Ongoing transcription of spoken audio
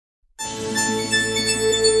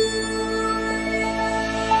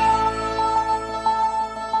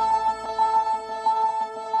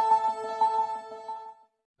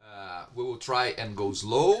try and go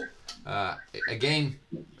slow. Again,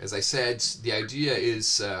 as I said, the idea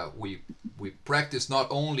is we practice not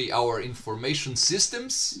only our information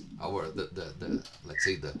systems, let's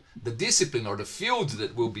say the discipline or the field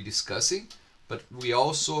that we'll be discussing, but we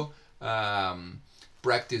also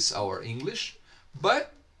practice our English.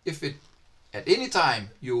 But if at any time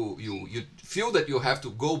you feel that you have to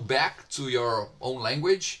go back to your own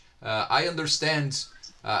language, I understand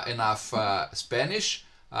enough Spanish.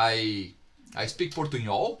 I speak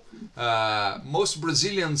Portuñol. Most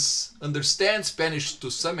Brazilians understand Spanish to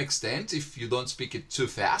some extent if you don't speak it too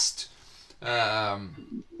fast.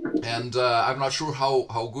 And I'm not sure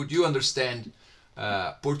how good you understand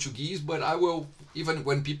Portuguese, but I will, even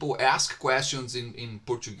when people ask questions in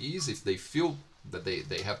Portuguese, if they feel that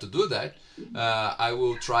they have to do that, I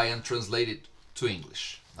will try and translate it to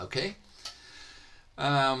English. Okay?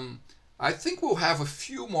 I think we'll have a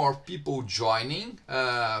few more people joining,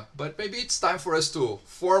 but maybe it's time for us to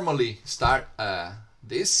formally start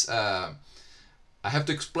this. I have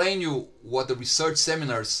to explain you what the research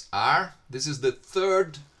seminars are. This is the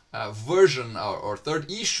third version or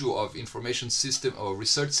third issue of information system or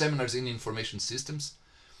research seminars in information systems.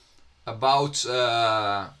 About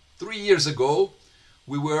 3 years ago,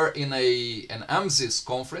 we were in an AMCIS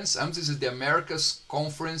conference. AMCIS is the Americas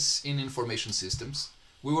Conference in Information Systems.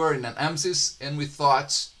 We were in an AMCIS and we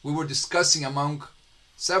thought, we were discussing among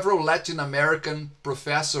several Latin American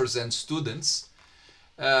professors and students,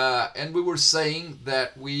 and we were saying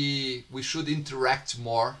that we should interact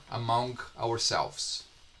more among ourselves.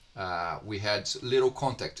 We had little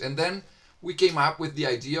contact, and then we came up with the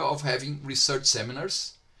idea of having research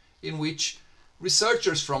seminars in which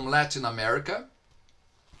researchers from Latin America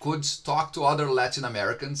could talk to other Latin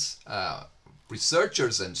Americans,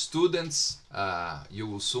 researchers and students. You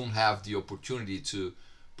will soon have the opportunity to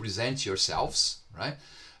present yourselves, right?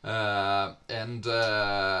 And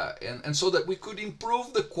so that we could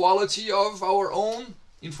improve the quality of our own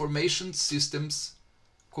information systems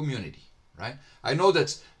community, right? I know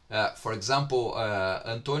that, for example,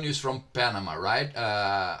 Antonio is from Panama, right?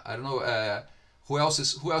 I don't know who else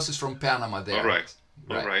is from Panama there. All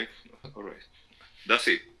right. That's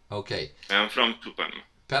it. Okay. I'm from Panama.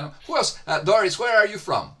 Panama. Who else? Doris, where are you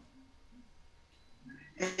from?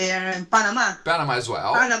 Panama. Panama as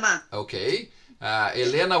well. Panama. Okay.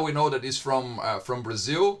 Helena, we know that is from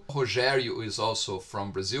Brazil. Rogério is also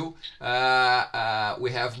from Brazil.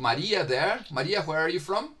 We have Maria there. Maria, where are you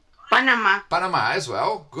from? Panama. Panama as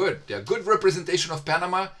well. Good. Yeah, good representation of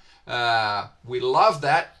Panama. We love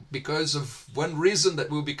that because of one reason that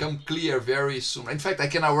will become clear very soon. In fact, I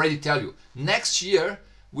can already tell you. Next year,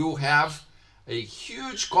 we will have a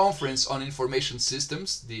huge conference on information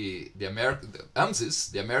systems, the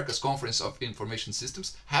AMCIS, the Americas Conference of Information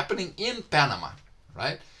Systems, happening in Panama,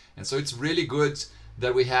 right? And so it's really good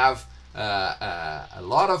that we have a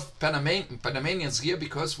lot of Panamanians here,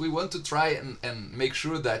 because we want to try and make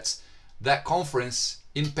sure that that conference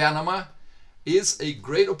in Panama is a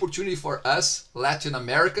great opportunity for us Latin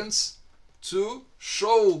Americans to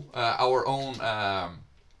show our own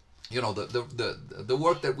the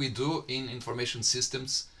work that we do in information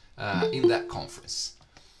systems in that conference.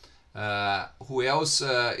 Who else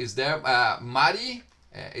is there? Mari,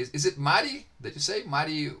 is it Mari that you say?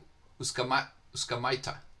 Mari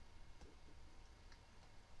Uscamaita.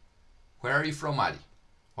 Where are you from, Mari?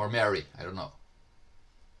 Or Mary? I don't know.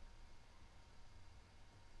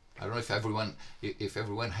 I don't know if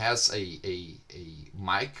everyone has a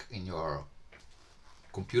mic in your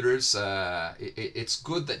computers. It's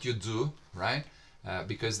good that you do, right?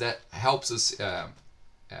 Because that helps us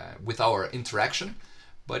with our interaction.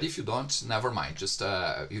 But if you don't, never mind. Just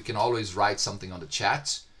you can always write something on the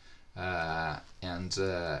chat, and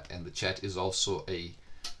the chat is also a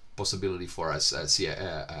possibility for us.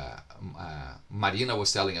 Marina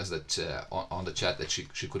was telling us that on the chat that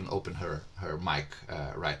she couldn't open her mic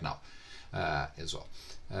right now as well.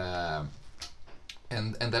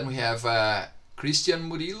 And then we have Christian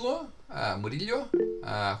Murillo.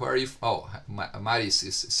 Where are you? Oh, Maris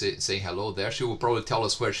is saying hello there. She will probably tell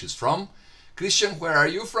us where she's from. Christian, where are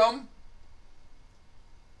you from?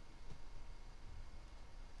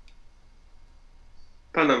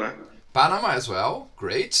 Panama. Panama as well.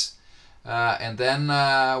 Great. And then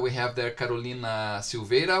we have there Carolina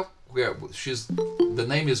Silveira. Where the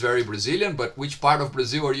name is very Brazilian, but which part of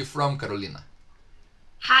Brazil are you from, Carolina?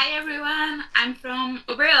 Hi everyone, I'm from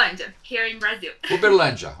Uberlândia, here in Brazil.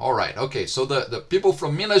 Uberlândia, all right, okay. So the people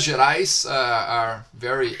from Minas Gerais are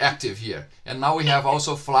very active here. And now we have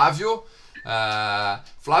also Flávio.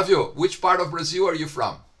 Flávio, which part of Brazil are you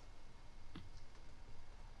from?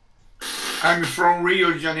 I'm from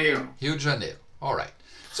Rio de Janeiro. Rio de Janeiro. All right.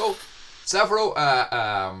 So several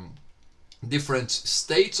different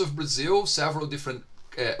states of Brazil, several different.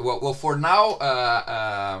 Well, for now,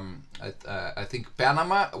 I think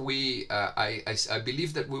Panama. I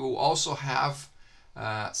believe that we will also have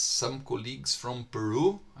some colleagues from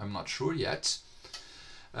Peru. I'm not sure yet.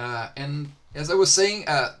 And as I was saying,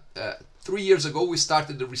 3 years ago we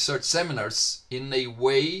started the research seminars in a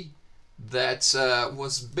way that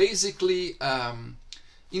was basically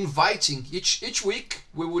inviting. Each week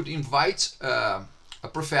we would invite a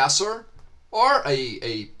professor or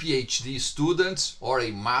a PhD student or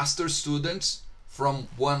a master student from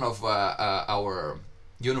one of our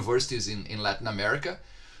universities in Latin America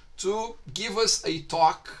to give us a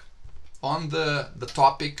talk on the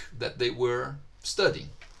topic that they were studying,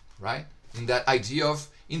 right? In that idea of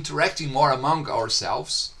interacting more among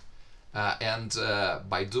ourselves, and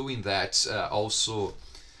by doing that also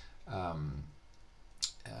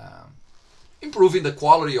improving the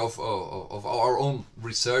quality of our own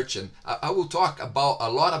research. And I will talk a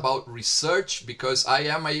lot about research because I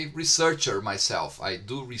am a researcher myself. I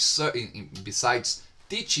do research. Besides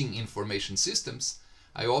teaching information systems,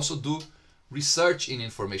 I also do research in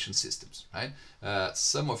information systems, right?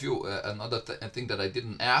 Some of you, another thing that I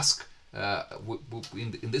didn't ask,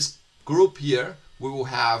 in this group here, we will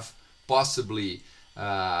have possibly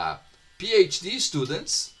PhD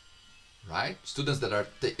students, right? Students that are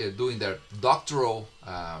doing their doctoral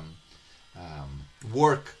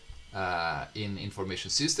work in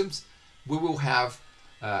information systems. We will have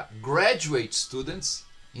graduate students.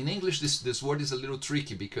 In English, this word is a little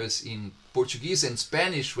tricky because in Portuguese and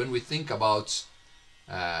Spanish, when we think about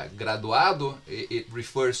graduado, it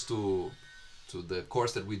refers to the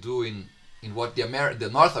course that we do in what the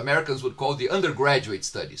North Americans would call the undergraduate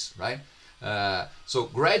studies, right? So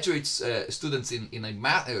graduate students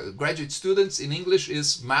graduate students in English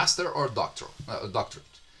is master or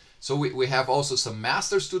doctorate. So we have also some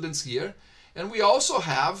master students here, and we also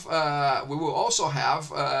have we will also have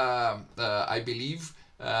I believe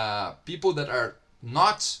people that are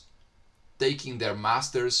not taking their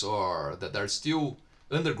masters or that are still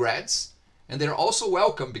undergrads, and they're also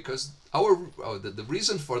welcome because the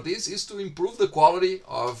reason for this is to improve the quality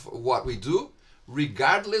of what we do,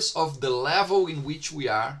 regardless of the level in which we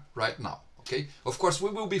are right now. Okay, of course we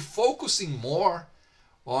will be focusing more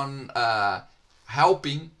on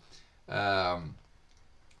helping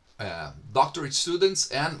doctorate students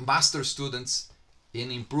and master students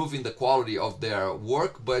in improving the quality of their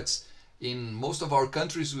work, but in most of our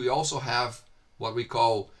countries we also have what we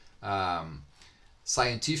call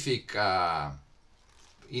scientific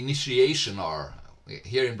initiation, or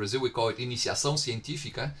here in Brazil we call it iniciação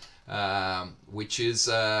científica, which is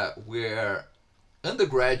where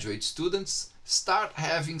undergraduate students start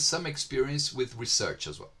having some experience with research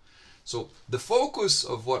as well. So the focus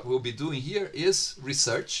of what we'll be doing here is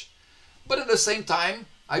research, but at the same time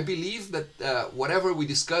I believe that whatever we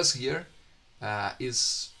discuss here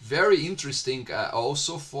is very interesting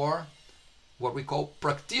also for what we call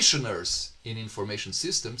practitioners in information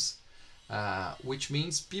systems, which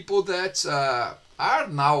means people that are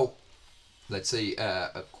now, let's say,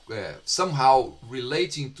 somehow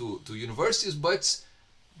relating to universities, but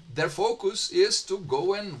their focus is to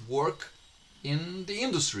go and work in the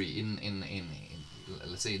industry, in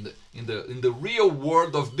let's say in the real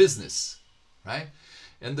world of business, right?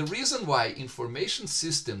 And the reason why information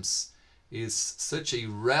systems is such a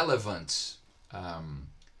relevant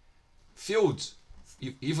field,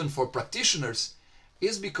 even for practitioners,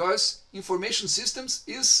 is because information systems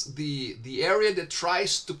is the area that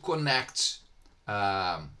tries to connect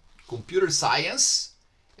computer science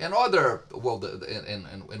and other, well,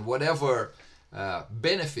 and whatever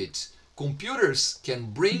benefit computers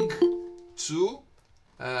can bring to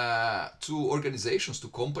organizations, to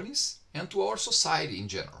companies, and to our society in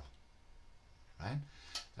general, right?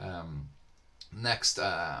 Next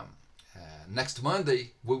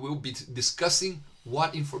Monday we will be discussing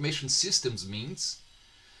what information systems means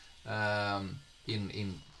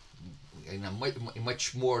in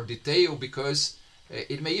much more detail, because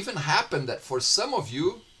it may even happen that for some of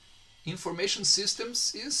you information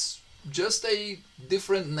systems is just a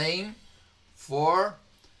different name for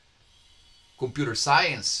computer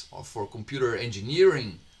science or for computer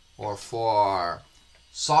engineering or for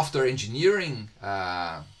software engineering.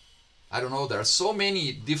 I don't know, there are so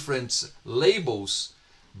many different labels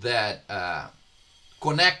that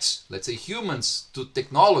connect, let's say, humans to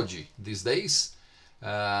technology these days,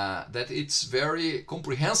 that it's very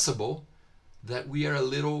comprehensible that we are a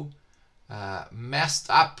little messed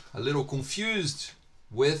up, a little confused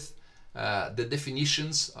with the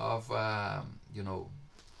definitions of you know,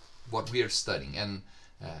 what we are studying. And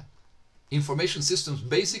information systems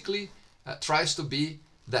basically tries to be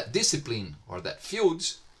that discipline or that field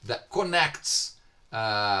that connects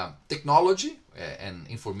technology and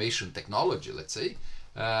information technology, let's say,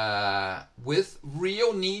 with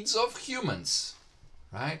real needs of humans,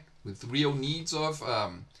 right? With real needs of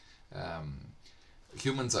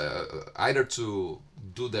humans, either to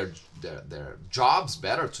do their jobs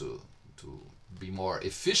better, to be more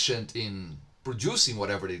efficient in producing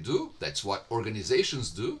whatever they do. That's what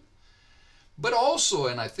organizations do. But also,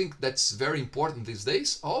 and I think that's very important these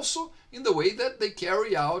days, also in the way that they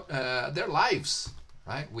carry out their lives,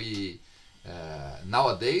 right? We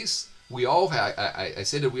nowadays, we all have, I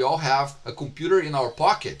say that we all have a computer in our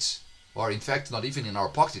pocket, or in fact not even in our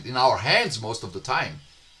pocket, in our hands most of the time.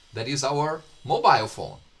 That is our mobile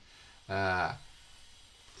phone.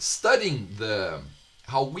 Studying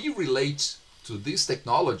how we relate to this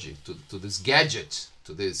technology, to this gadget,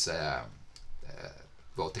 to this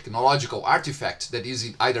well, technological artifact that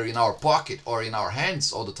is either in our pocket or in our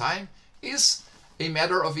hands all the time, is a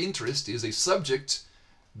matter of interest, is a subject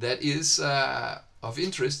that is of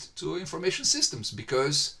interest to information systems.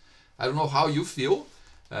 Because I don't know how you feel,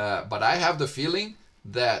 but I have the feeling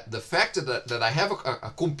that the fact that I have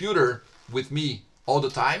a computer with me all the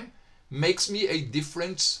time makes me a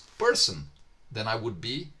different person than I would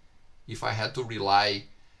be if I had to rely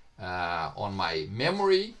on my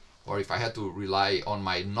memory, or if I had to rely on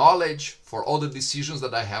my knowledge for all the decisions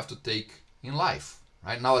that I have to take in life.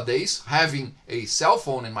 Right? Nowadays, having a cell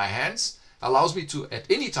phone in my hands allows me to, at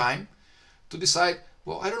any time, to decide,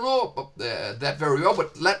 well, I don't know that very well,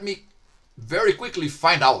 but let me very quickly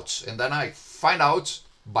find out. And then I find out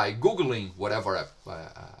by Googling whatever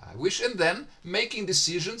I wish, and then making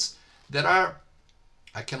decisions that are,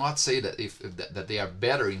 I cannot say that that they are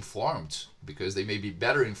better informed, because they may be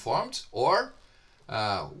better informed or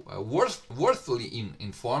worthily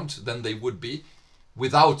informed than they would be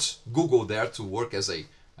without Google there to work as a,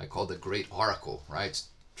 I call it a great oracle, right?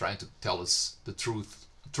 Trying to tell us the truth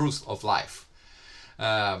of life.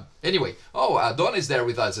 Anyway, Donna is there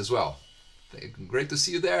with us as well. Great to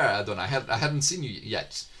see you there, Donna. I hadn't seen you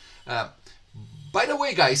yet. By the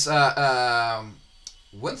way, guys,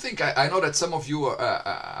 one thing I know that some of you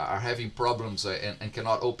are having problems and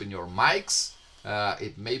cannot open your mics.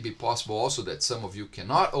 It may be possible also that some of you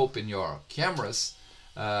cannot open your cameras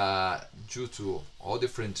due to all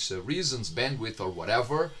different reasons, bandwidth or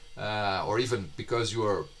whatever, or even because you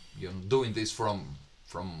are doing this from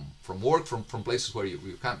work, from places where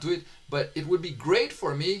you can't do it. But it would be great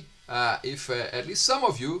for me if at least some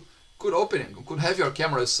of you could have your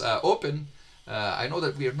cameras open. I know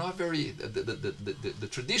that we are not very the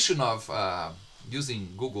tradition of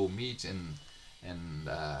using Google Meet and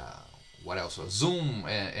what else, Zoom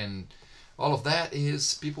and all of that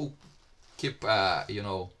is people keep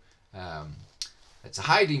it's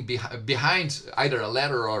hiding behind either a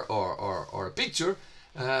letter or a picture,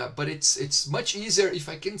 but it's much easier if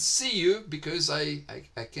I can see you, because I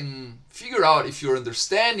can figure out if you're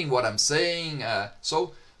understanding what I'm saying.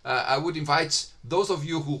 So I would invite those of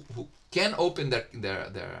you who can open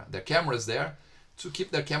their cameras there to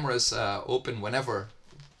keep their cameras open whenever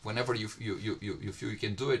you feel you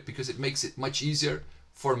can do it, because it makes it much easier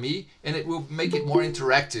for me, and it will make it more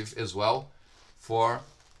interactive as well for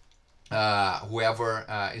whoever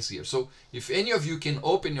is here. So if any of you can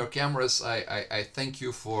open your cameras, I thank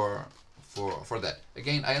you for that.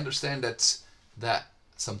 Again, I understand that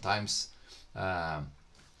sometimes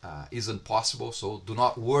isn't possible, so do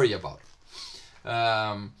not worry about it.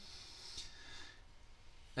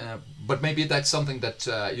 But maybe that's something that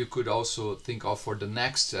you could also think of for the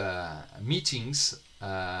next meetings.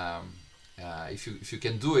 If you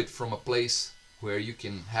can do it from a place where you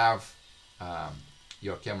can have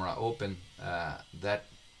your camera open, that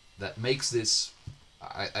makes this,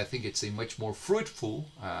 I think it's a much more fruitful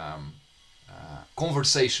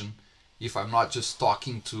conversation if I'm not just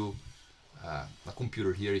talking to a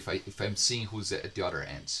computer here, if I'm seeing who's at the other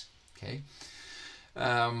end. Okay.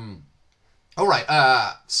 All right,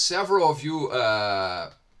 several of you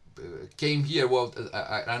came here. Well,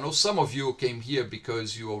 I know some of you came here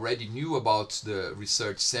because you already knew about the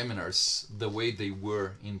research seminars the way they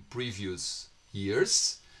were in previous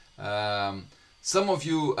years. Some of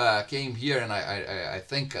you came here, and I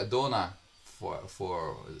thank Donna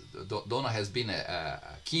Donna has been a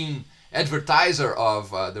keen advertiser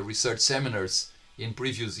of the research seminars in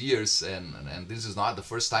previous years, and this is not the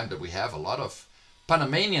first time that we have a lot of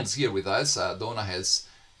Panamanians here with us. Donna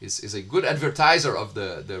is a good advertiser of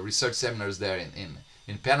the research seminars there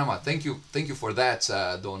in Panama. Thank you for that,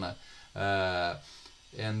 Donna.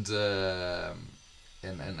 And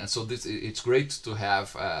so it's great to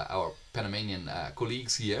have our Panamanian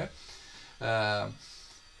colleagues here. And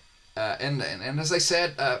as I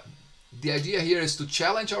said, the idea here is to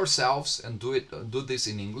challenge ourselves and do this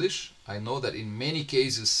in English. I know that in many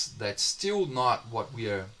cases that's still not what we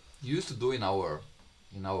are used to do in our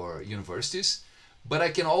universities, but I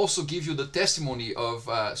can also give you the testimony of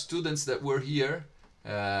students that were here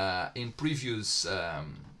in previous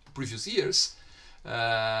years,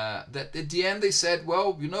 that at the end they said,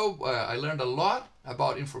 well, you know, I learned a lot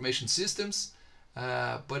about information systems,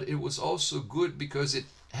 but it was also good because it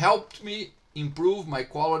helped me improve my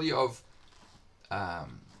quality of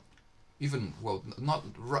even, well,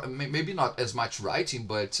 maybe not as much writing,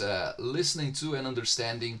 but listening to and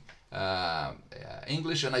understanding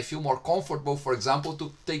English, and I feel more comfortable, for example,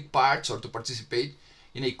 to take part or to participate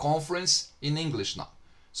in a conference in English now.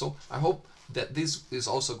 So I hope that this is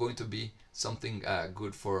also going to be something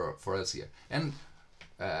good for us here. And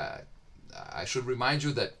I should remind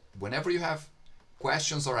you that whenever you have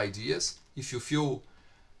questions or ideas, if you feel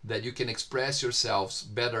that you can express yourselves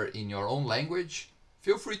better in your own language,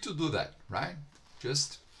 feel free to do that, right?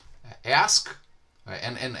 Just ask.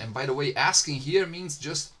 And by the way, asking here means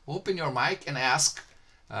just open your mic and ask.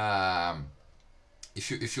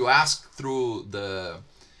 If you ask through the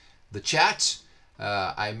chat,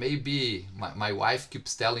 I may be, my wife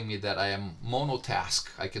keeps telling me that I am monotask.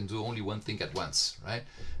 I can do only one thing at once, right?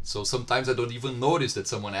 So sometimes I don't even notice that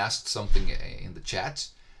someone asked something in the chat.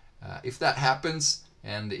 If that happens,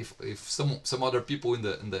 and if some other people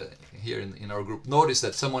in our group notice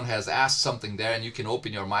that someone has asked something there, and you can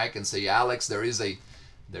open your mic and say, Alex, there is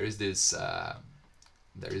this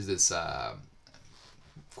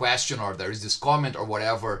question, or there is this comment or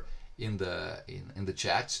whatever in the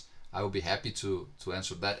chat, I will be happy to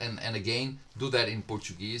answer that. And again, do that in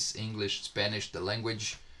Portuguese, English, Spanish, the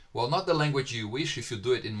language. Well, not the language you wish. If you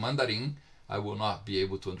do it in Mandarin, I will not be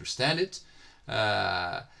able to understand it.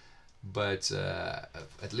 But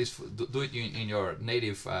at least do it in your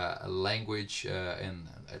native language, and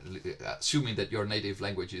assuming that your native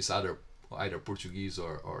language is either Portuguese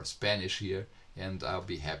or Spanish here, and I'll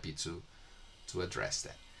be happy to address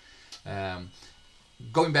that.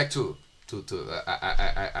 Going back to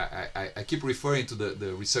I keep referring to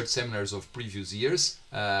the research seminars of previous years,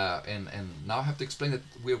 and now I have to explain that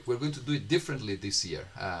we're going to do it differently this year.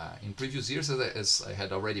 In previous years, as I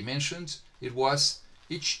had already mentioned, it was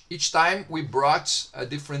each time we brought a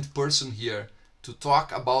different person here to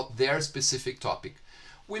talk about their specific topic.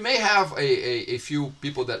 We may have a few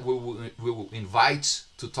people that we will invite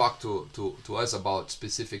to talk to us about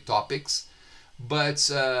specific topics,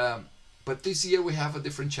 but this year we have a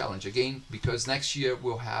different challenge again, because next year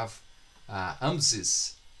we'll have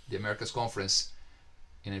AMCIS, the Americas Conference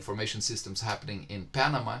in Information Systems, happening in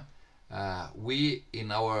Panama. We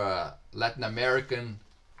in our Latin American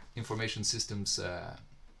information systems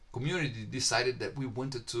community decided that we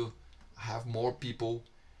wanted to have more people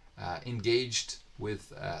engaged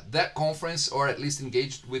with that conference, or at least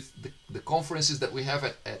engaged with the conferences that we have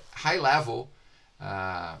at high level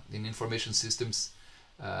in information systems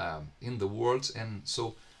in the world. And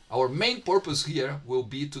so our main purpose here will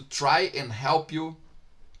be to try and help you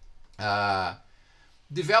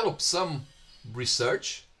develop some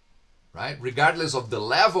research, right? Regardless of the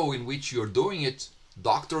level in which you're doing it.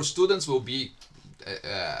 Doctoral students will be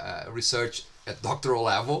research at doctoral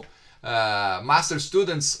level. Master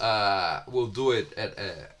students will do it at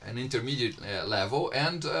an intermediate level,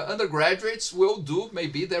 and undergraduates will do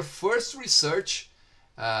maybe their first research,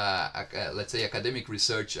 let's say academic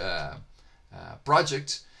research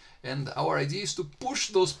project. And our idea is to push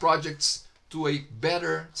those projects to a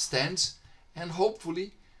better stand and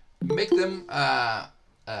hopefully make them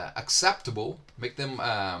acceptable, make them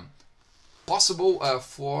possible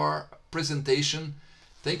for presentation.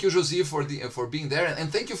 Thank you, Josie, for being there,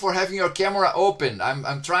 and thank you for having your camera open.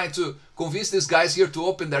 I'm trying to convince these guys here to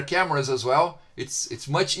open their cameras as well. It's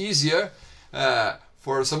much easier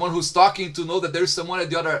for someone who's talking to know that there's someone at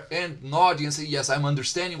the other end nodding and saying, yes, I'm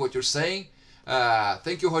understanding what you're saying.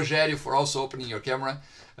 Thank you, Rogério, for also opening your camera.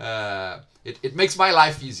 It makes my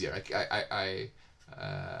life easier.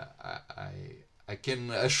 I can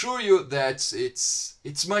assure you that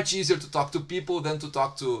it's much easier to talk to people than to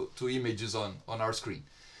talk to images on our screen.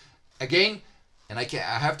 Again, and I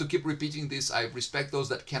have to keep repeating this, I respect those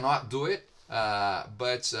that cannot do it,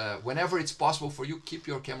 but whenever it's possible for you, keep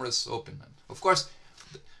your cameras open. Of course,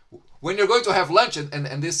 when you're going to have lunch,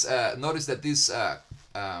 and this notice that this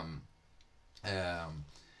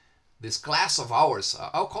this class of ours,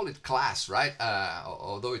 I'll call it class, right?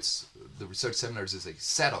 Although it's the research seminars is a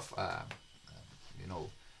set of you know,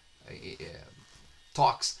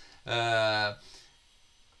 talks.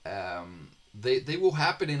 They will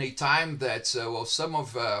happen in a time that well, some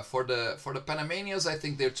of for the Panamanians, I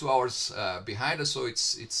think they're 2 hours behind us, so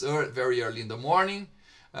it's very early in the morning.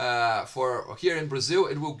 For here in Brazil,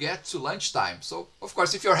 it will get to lunchtime. So of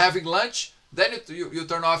course, if you're having lunch, then you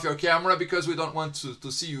turn off your camera, because we don't want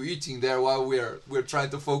to see you eating there while we're trying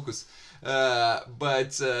to focus.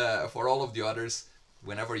 But for all of the others,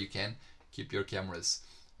 whenever you can, keep your cameras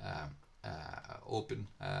open.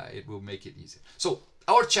 It will make it easier. So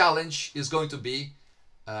our challenge is going to be,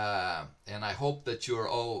 and I hope that you're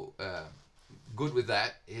all good with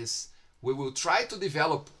that, is we will try to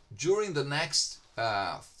develop during the next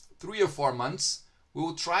 3 or 4 months, we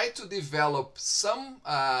will try to develop some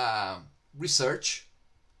research.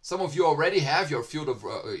 Some of you already have your field of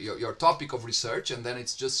your topic of research, and then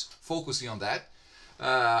it's just focusing on that.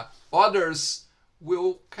 Others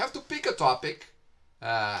will have to pick a topic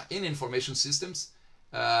in information systems,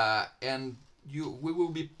 and we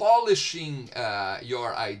will be polishing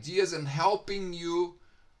your ideas and helping you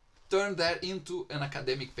turn that into an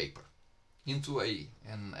academic paper,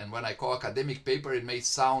 and when I call academic paper, it may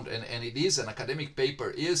sound, and it is, an academic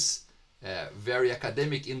paper is very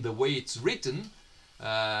academic in the way it's written,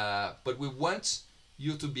 but we want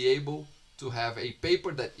you to be able to have a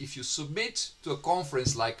paper that if you submit to a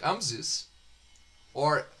conference like AMCIS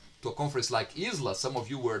or to a conference like ISLA, some of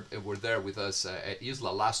you were there with us at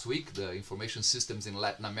ISLA last week, the Information Systems in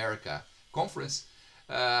Latin America conference,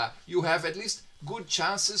 you have at least good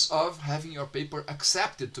chances of having your paper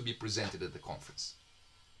accepted to be presented at the conference,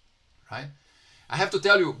 right? I have to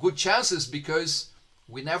tell you, good chances, because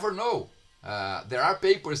we never know. There are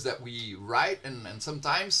papers that we write, and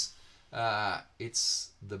sometimes it's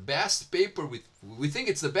the best paper, we think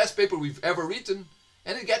it's the best paper we've ever written,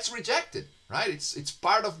 and it gets rejected, right? It's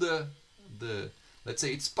part of the let's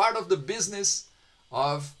say, it's part of the business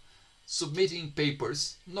of submitting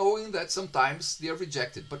papers, knowing that sometimes they are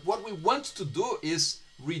rejected. But what we want to do is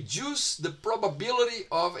reduce the probability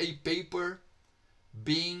of a paper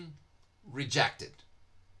being rejected,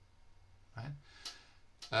 right?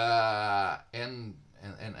 And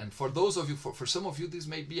for those of you, for some of you, this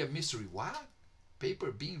may be a mystery. What?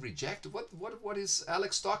 Paper being rejected? What is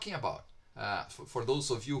Alex talking about? For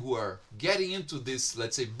those of you who are getting into this,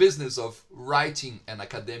 let's say, business of writing an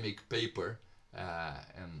academic paper,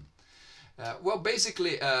 well,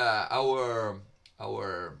 basically, our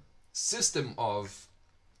system of,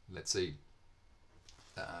 let's say,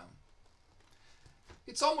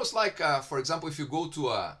 it's almost like, for example, if you go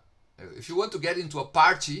to if you want to get into a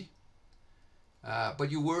party, but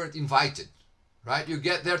you weren't invited, right? You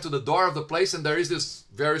get there to the door of the place, and there is this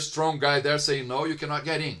very strong guy there saying, no, you cannot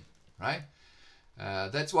get in, right?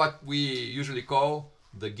 That's what we usually call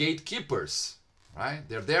the gatekeepers, right?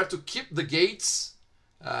 They're there to keep the gates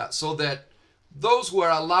so that those who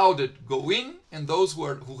are allowed to go in and those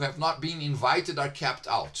who have not been invited are kept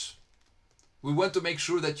out. We want to make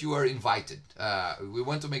sure that you are invited. We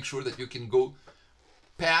want to make sure that you can go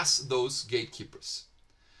past those gatekeepers.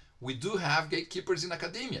 We do have gatekeepers in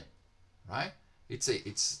academia, right?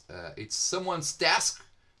 It's someone's task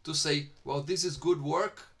to say, well, this is good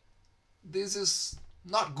work. This is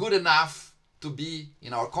not good enough to be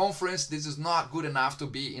in our conference. This is not good enough to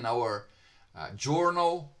be in our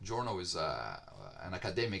journal. Journal is an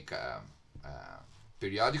academic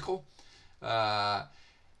periodical.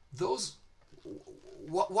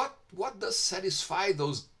 What does satisfy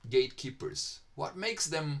those gatekeepers? What makes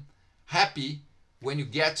them happy when you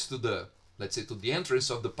get to the, let's say, to the entrance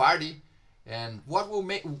of the party, and what will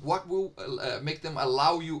make them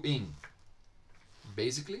allow you in?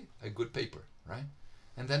 Basically, a good paper, right?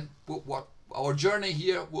 And then what our journey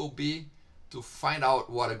here will be to find out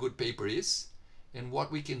what a good paper is and what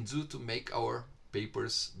we can do to make our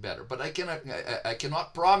papers better. But I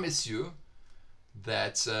cannot promise you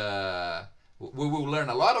that we will learn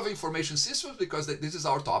a lot of information systems, because this is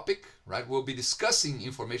our topic, right? We'll be discussing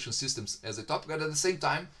information systems as a topic, but at the same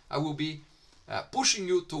time, I will be pushing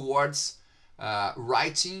you towards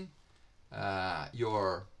writing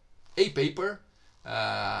your A paper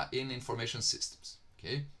in information systems,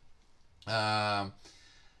 okay?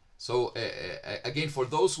 So again, for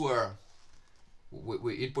those who are,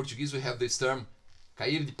 in Portuguese we have this term,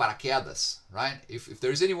 cair de paraquedas, right? If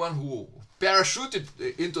there is anyone who parachuted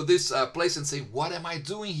into this place and say, what am I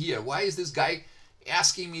doing here? Why is this guy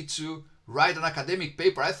asking me to write an academic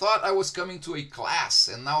paper? I thought I was coming to a class,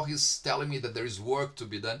 and now he's telling me that there is work to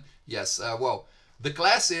be done. Yes, well, the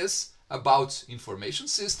class is about information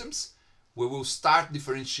systems. We will start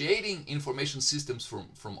differentiating information systems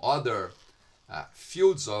from other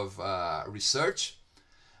fields of research.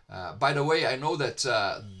 By the way, I know that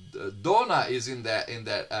Donna is in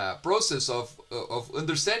that process of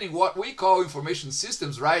understanding what we call information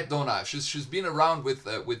systems, right, Donna? She's been around with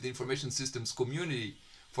the information systems community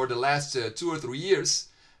for the last 2 or 3 years.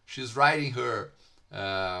 She's writing her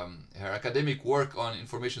academic work on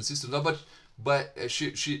information systems. No, but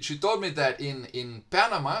she told me that in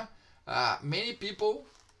Panama, many people,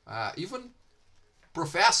 even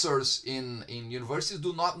professors in universities,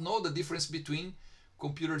 do not know the difference between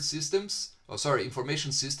computer systems,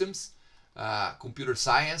 information systems, computer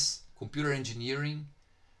science, computer engineering,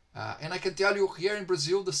 and I can tell you here in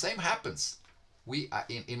Brazil the same happens. We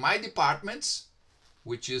in my department,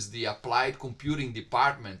 which is the applied computing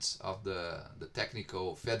department of the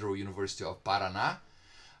Technical Federal University of Paraná,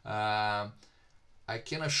 I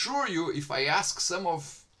can assure you, if I ask some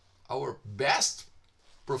of our best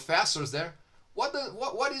professors there,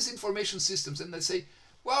 what is information systems, and they say,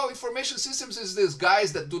 well, information systems is these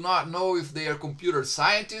guys that do not know if they are computer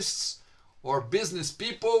scientists or business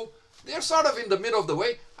people. They're sort of in the middle of the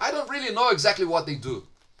way. I don't really know exactly what they do.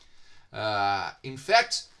 In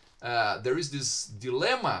fact, there is this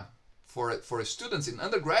dilemma for students in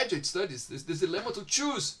undergraduate studies, this dilemma to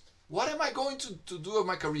choose, what am I going to do with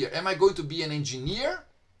my career? Am I going to be an engineer,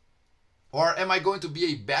 or am I going to be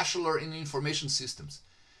a bachelor in information systems?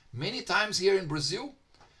 Many times here in Brazil,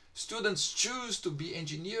 students choose to be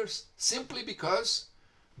engineers simply because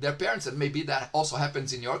their parents, and maybe that also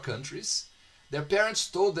happens in your countries, their parents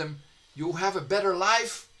told them, you have a better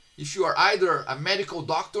life if you are either a medical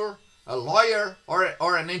doctor, a lawyer,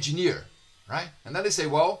 or an engineer, right? And then they say,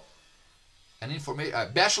 well, a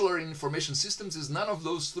bachelor in information systems is none of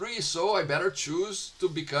those three, so I better choose to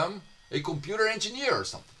become a computer engineer or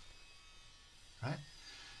something, right?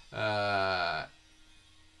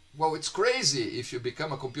 Well, it's crazy if you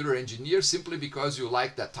become a computer engineer simply because you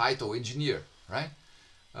like that title, engineer, right?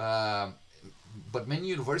 But many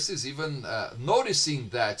universities even noticing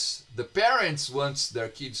that the parents want their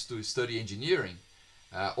kids to study engineering,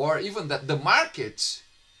 or even that the market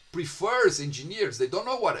prefers engineers. They don't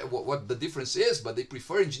know what the difference is, but they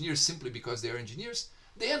prefer engineers simply because they are engineers.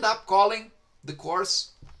 They end up calling the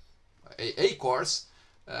course, a course,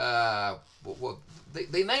 well,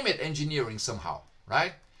 they name it engineering somehow,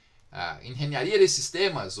 right? Engenharia de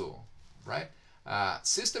sistemas, right?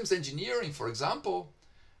 Systems engineering, for example,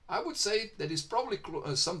 I would say that is probably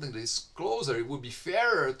something that is closer. It would be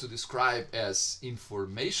fairer to describe as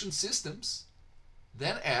information systems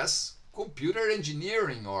than as computer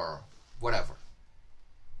engineering or whatever,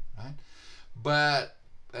 right? But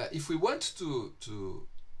if we want to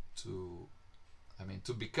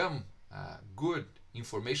become good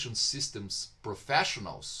information systems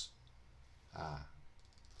professionals,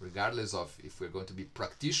 regardless of if we're going to be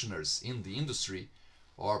practitioners in the industry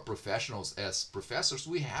or professionals as professors,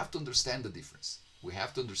 we have to understand the difference. We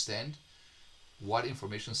have to understand what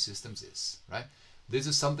information systems is, right? This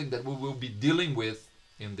is something that we will be dealing with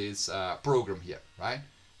in this program here, right?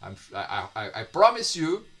 I promise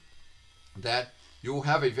you that you will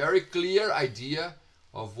have a very clear idea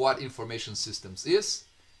of what information systems is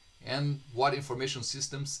and what information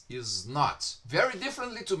systems is not. Very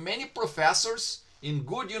differently to many professors in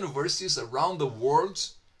good universities around the world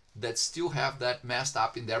that still have that messed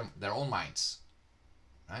up in their own minds,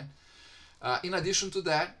 right? In addition to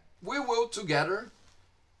that, we will together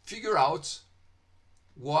figure out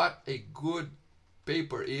what a good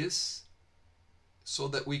paper is, so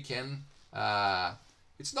that we can,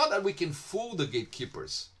 it's not that we can fool the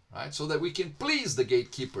gatekeepers, right? So that we can please the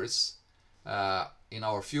gatekeepers in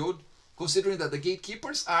our field, considering that the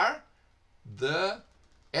gatekeepers are the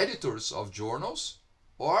editors of journals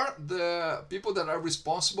or the people that are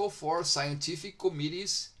responsible for scientific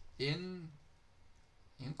committees in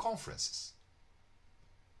conferences,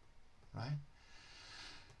 right?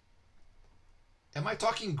 Am I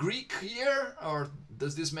talking Greek here, or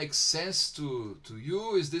does this make sense to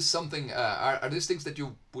you? Is this something? Are these things that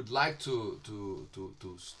you would like to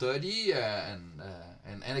study? And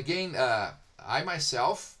again, I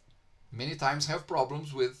myself many times have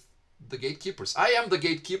problems with the gatekeepers. I am the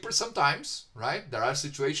gatekeeper sometimes, right? There are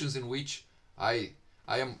situations in which I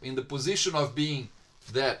am in the position of being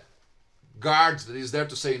that guard that is there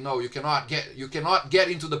to say, no, you cannot get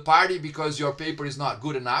into the party because your paper is not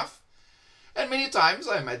good enough. And many times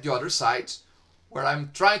I'm at the other side, where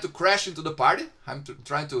I'm trying to crash into the party. I'm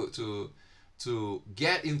trying to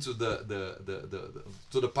get into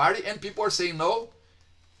the party, and people are saying, no,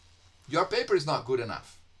 your paper is not good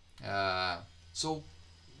enough. So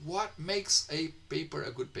what makes a paper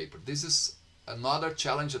a good paper? This is another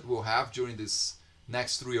challenge that we'll have during this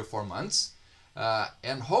next 3 or 4 months.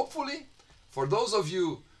 And hopefully, for those of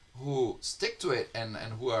you who stick to it and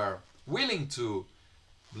who are willing to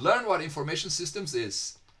learn what information systems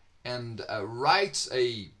is and write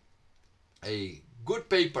a good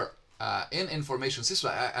paper in information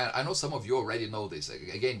systems. I know some of you already know this.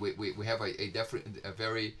 Again, we have a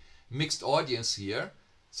very mixed audience here.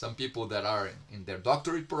 Some people that are in their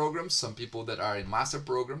doctorate programs, some people that are in master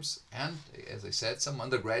programs, and as I said, some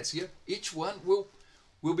undergrads here. Each one will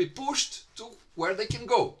be pushed to where they can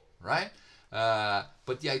go, right?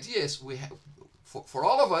 But the idea is for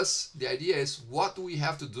all of us, the idea is what do we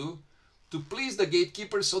have to do to please the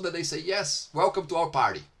gatekeepers so that they say, yes, welcome to our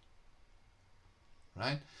party,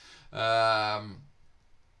 right?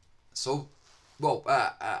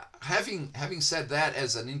 Having said that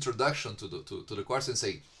as an introduction to the course, and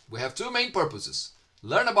say we have 2 main purposes: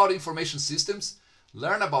 learn about information systems,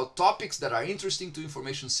 learn about topics that are interesting to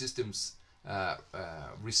information systems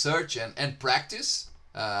research and practice.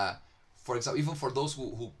 For example, even for those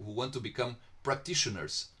who want to become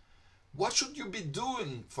practitioners, what should you be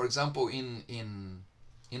doing, for example, in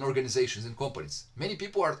organizations, in companies? Many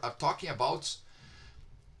people are talking about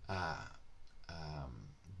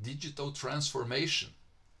digital transformation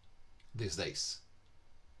these days,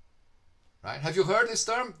 right? Have you heard this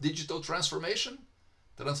term, digital transformation?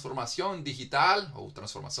 Transformación digital or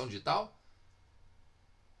transformación digital?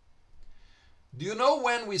 Do you know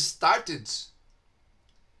when we started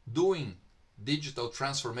doing digital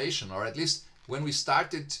transformation, or at least when we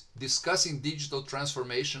started discussing digital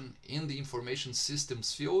transformation in the information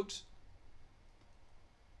systems field?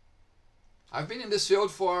 I've been in this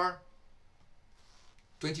field for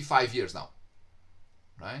 25 years now,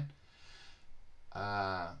 right?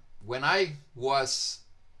 When I was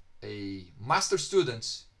a master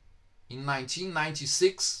student in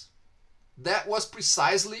 1996, that was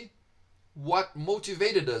precisely what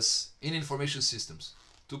motivated us in information systems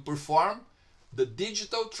to perform the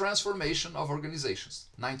digital transformation of organizations.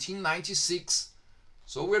 1996,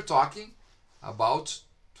 so we're talking about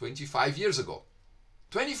 25 years ago.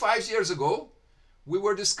 25 years ago, we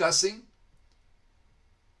were discussing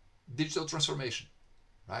digital transformation,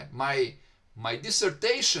 right? My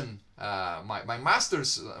dissertation, my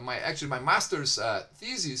master's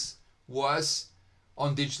thesis was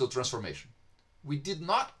on digital transformation. We did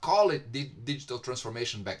not call it digital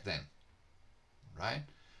transformation back then, right?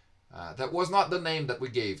 That was not the name that we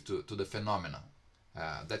gave to the phenomenon.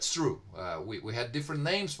 That's true. We had different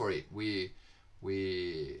names for it.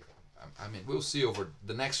 I mean, we'll see over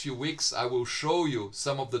the next few weeks. I will show you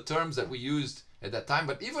some of the terms that we used at that time.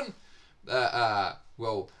 But even,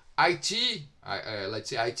 IT, let's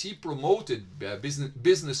say IT promoted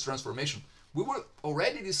business transformation. We were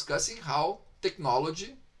already discussing how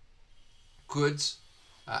technology could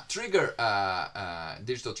trigger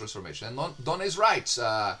digital transformation. And Don is right.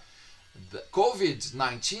 The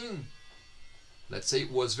COVID-19, let's say,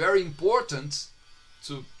 was very important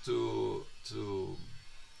to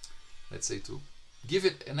let's say to give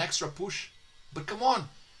it an extra push. But come on,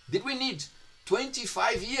 did we need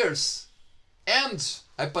 25 years and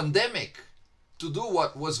a pandemic to do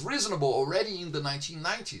what was reasonable already in the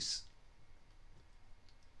 1990s?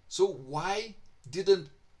 So why didn't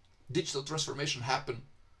digital transformation happen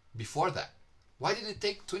before that? Why did it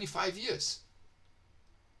take 25 years?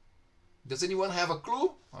 Does anyone have a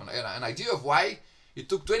clue, an idea of why it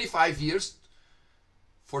took 25 years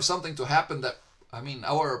for something to happen that, I mean,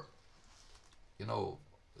 our,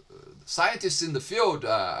 scientists in the field,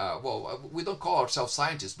 we don't call ourselves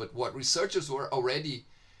scientists, but what researchers were already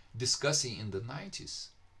discussing in the 90s.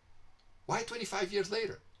 Why 25 years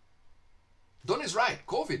later? Don is right.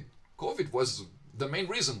 COVID was the main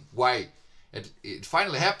reason why it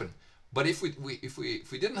finally happened. But if we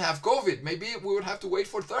didn't have COVID, maybe we would have to wait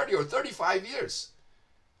for 30 or 35 years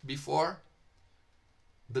before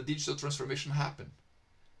the digital transformation happened.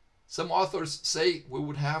 Some authors say we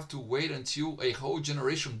would have to wait until a whole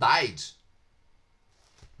generation died,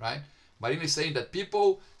 right? Marina is saying that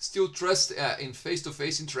people still trust in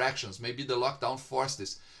face-to-face interactions. Maybe the lockdown forced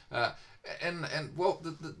this. The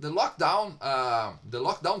lockdown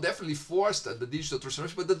definitely forced the digital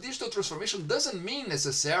transformation, but the digital transformation doesn't mean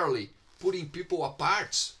necessarily putting people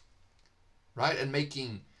apart, right? And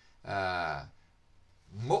making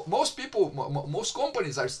most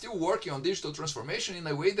companies are still working on digital transformation in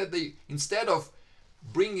a way that they, instead of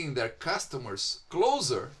bringing their customers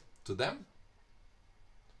closer to them,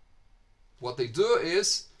 what they do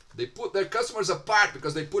is they put their customers apart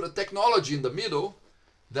because they put a technology in the middle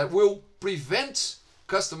that will prevent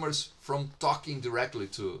customers from talking directly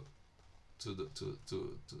to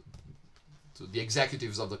the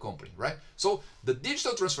executives of the company, right? So the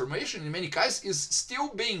digital transformation in many cases is still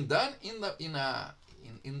being done in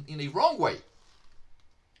a wrong way.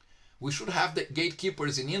 We should have the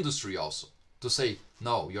gatekeepers in industry also to say,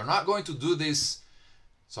 no, you're not going to do this,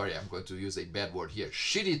 sorry, I'm going to use a bad word here,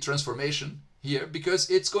 shitty transformation here, because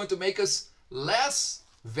it's going to make us less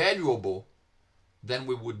valuable than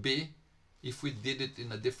we would be if we did it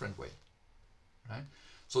in a different way, right?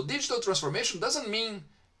 So digital transformation doesn't mean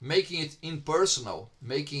making it impersonal,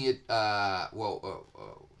 making it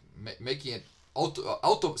making it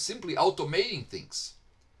simply automating things.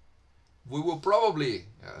 We will probably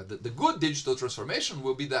the good digital transformation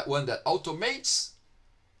will be that one that automates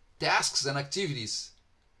tasks and activities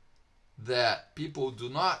that people do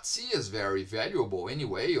not see as very valuable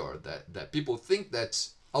anyway, or that people think that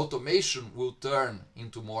automation will turn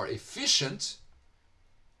into more efficient.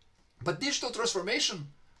 But digital transformation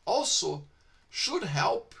also should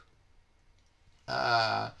help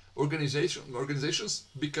organizations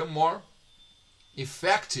become more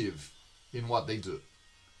effective in what they do.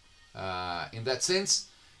 In that sense,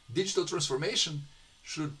 digital transformation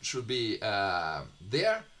should be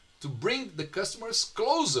there to bring the customers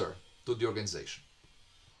closer to the organization,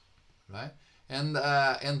 right? And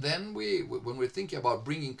then when we're thinking about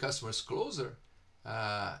bringing customers closer,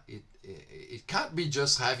 it can't be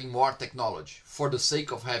just having more technology for the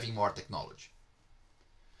sake of having more technology.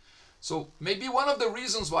 So maybe one of the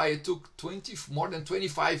reasons why it took more than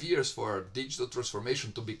 25 years for digital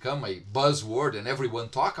transformation to become a buzzword and everyone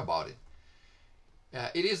talk about it,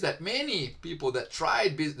 it is that many people that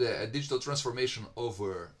tried digital transformation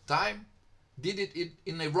over time did it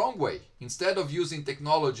in a wrong way. Instead of using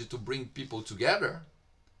technology to bring people together,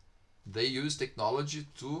 they used technology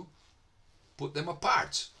to put them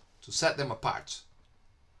apart, to set them apart,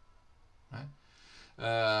 right?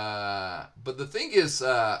 But the thing is,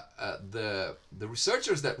 the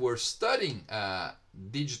researchers that were studying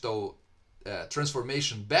digital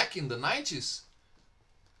transformation back in the 90s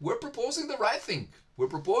were proposing the right thing. We're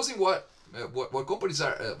proposing what companies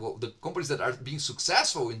are, the companies that are being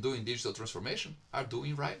successful in doing digital transformation are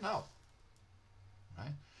doing right now,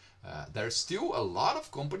 right? There's still a lot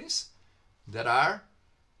of companies that are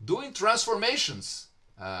doing transformations,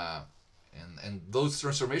 and those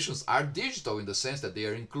transformations are digital in the sense that they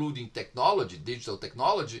are including technology, digital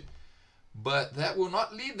technology, but that will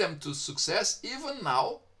not lead them to success even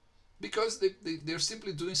now, because they're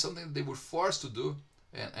simply doing something that they were forced to do,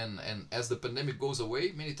 and as the pandemic goes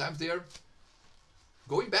away, many times they are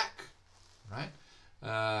going back, right?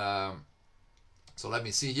 So let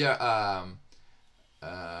me see here.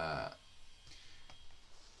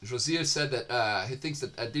 Josier said that he thinks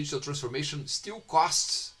that digital transformation still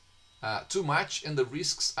costs too much and the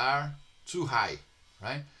risks are too high,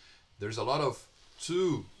 right? There's a lot of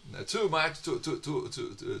too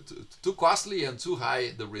costly and too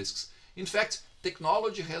high the risks. In fact,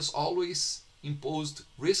 technology has always imposed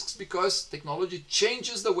risks because technology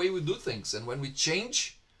changes the way we do things, and when we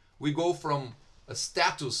change, we go from a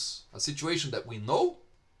situation that we know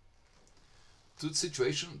to a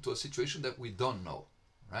situation that we don't know,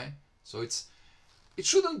 right? So it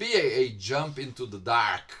shouldn't be a jump into the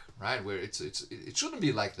dark, right? Where it shouldn't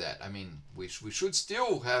be like that. I mean, we should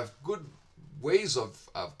still have good ways of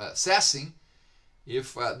assessing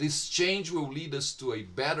if this change will lead us to a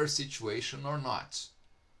better situation or not.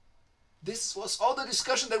 This was all the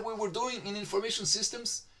discussion that we were doing in information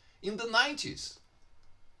systems in the 90s.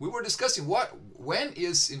 We were discussing when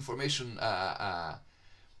is information, the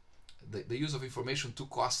use of information too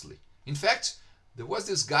costly. In fact, there was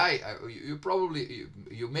this guy,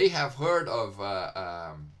 you may have heard of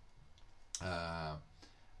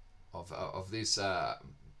this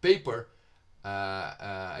paper,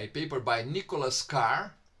 a paper by Nicholas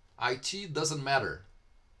Carr, IT Doesn't Matter.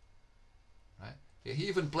 Right? He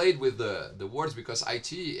even played with the words because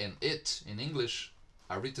IT and it in English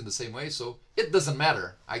are written the same way, so it doesn't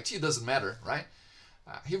matter, IT doesn't matter, right?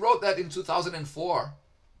 He wrote that in 2004.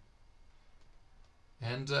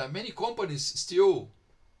 And many companies still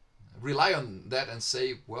rely on that and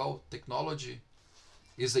say, well, technology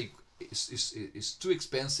is too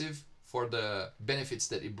expensive for the benefits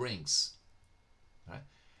that it brings. Right?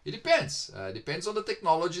 It depends. Depends on the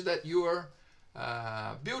technology that you are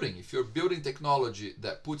building. If you're building technology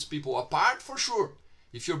that puts people apart, for sure.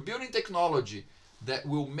 If you're building technology that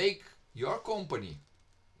will make your company,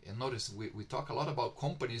 and notice we talk a lot about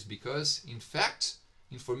companies because, in fact,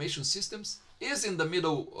 information systems is in the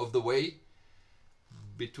middle of the way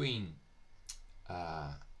between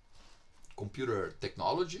computer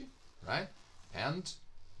technology, right, and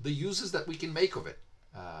the uses that we can make of it.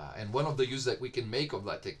 And one of the uses that we can make of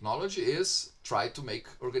that technology is try to make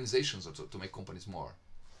organizations or to make companies more,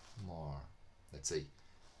 let's say,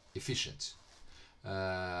 efficient.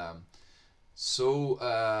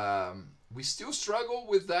 We still struggle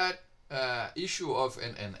with that issue of,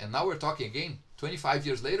 and now we're talking again, 25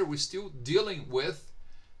 years later, we're still dealing with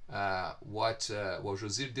what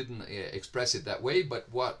Josir didn't express it that way, but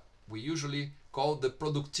what we usually call the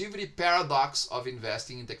productivity paradox of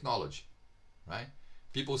investing in technology, right?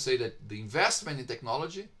 People say that the investment in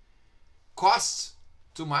technology costs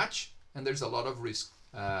too much and there's a lot of risk.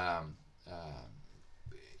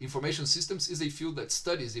 Information systems is a field that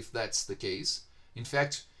studies if that's the case. In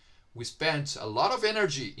fact, we spent a lot of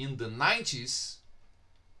energy in the 90s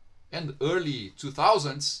and early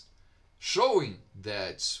 2000s showing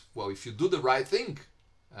that, well, if you do the right thing,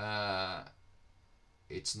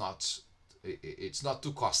 it's not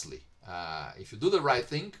too costly. If you do the right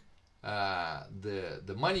thing,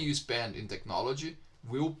 the money you spend in technology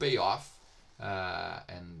will pay off,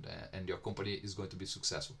 and your company is going to be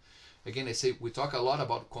successful. Again, I say we talk a lot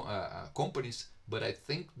about companies, but I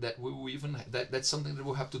think that we will that's something that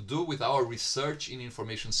we'll have to do with our research in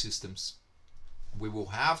information systems. We will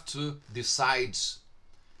have to decide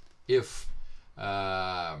if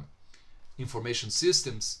information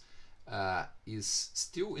systems is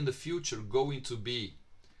still in the future going to be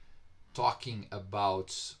talking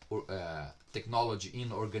about technology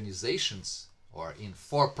in organizations or in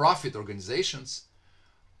for-profit organizations,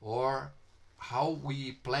 or how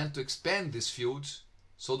we plan to expand this field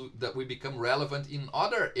so that we become relevant in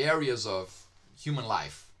other areas of human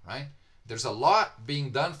life, right? There's a lot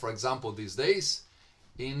being done, for example, these days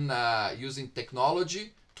in using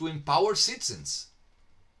technology to empower citizens.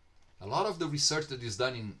 A lot of the research that is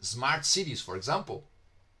done in smart cities, for example,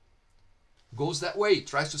 goes that way,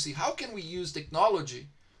 tries to see how can we use technology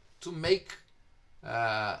to make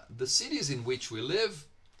the cities in which we live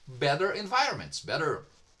better environments,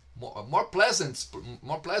 more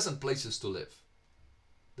pleasant places to live.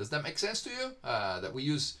 Does that make sense to you? That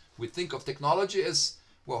we think of technology as,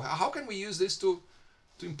 well, how can we use this to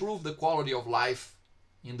improve the quality of life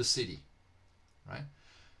in the city, right?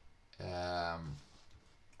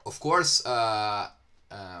 Of course,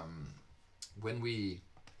 when we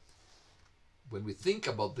think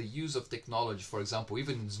about the use of technology, for example,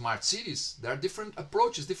 even in smart cities, there are different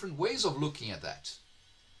approaches, different ways of looking at that.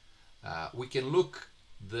 We can look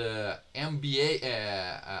the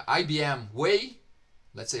IBM way.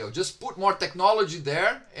 Let's say, just put more technology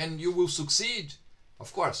there and you will succeed.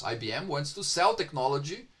 Of course, IBM wants to sell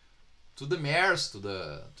technology to the mayors, to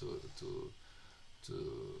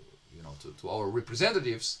our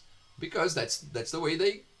representatives, because that's the way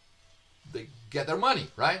they get their money,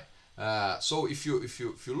 right? So if you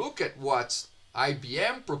look at what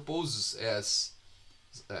IBM proposes as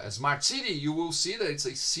a smart city, you will see that it's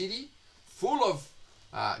a city full of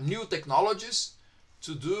new technologies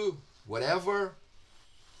to do whatever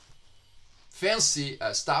fancy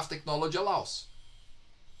stuff technology allows.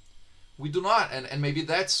 We do not, and maybe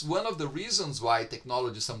that's one of the reasons why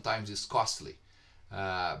technology sometimes is costly,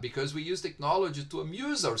 because we use technology to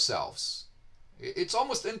amuse ourselves. It's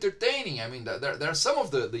almost entertaining. I mean, there are some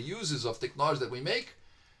of the uses of technology that we make.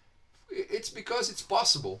 It's because it's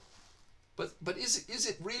possible, but is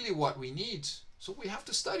it really what we need? So we have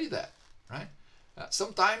to study that, right?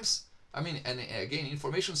 Sometimes, I mean, and again,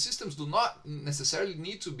 information systems do not necessarily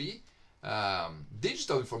need to be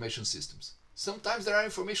digital information systems. Sometimes there are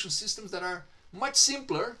information systems that are much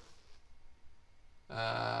simpler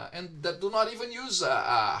and that do not even use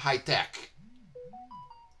high tech.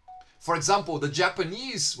 For example, the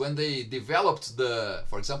Japanese, when they developed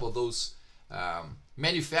for example, those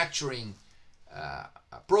manufacturing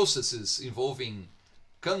processes involving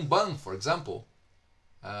Kanban, for example,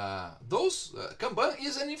 Kanban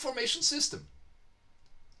is an information system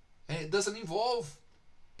and it doesn't involve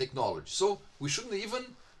technology. So we shouldn't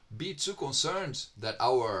even be too concerned that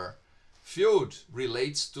our field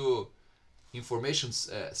relates to information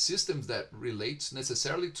systems that relates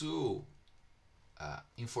necessarily to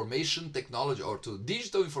information technology or to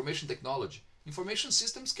digital information technology. Information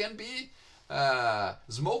systems can be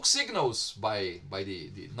smoke signals by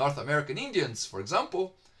the North American Indians, for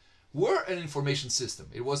example, were an information system.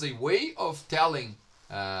 It was a way of telling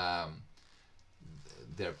their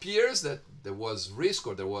peers that there was risk,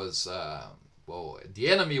 or there was the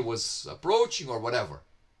enemy was approaching, or whatever.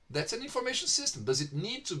 That's an information system. Does it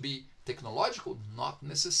need to be technological? Not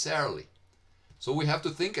necessarily. So we have to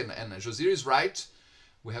think, and Josir is right,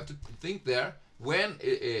 we have to think there when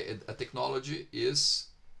a technology is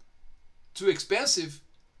too expensive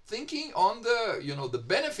thinking on the, you know, the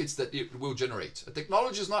benefits that it will generate. A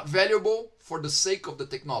technology is not valuable for the sake of the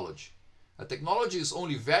technology. A technology is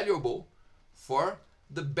only valuable for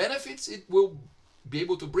the benefits it will be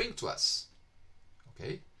able to bring to us.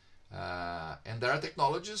 Okay, and there are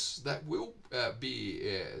technologies that will be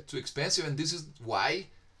too expensive, and this is why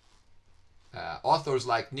authors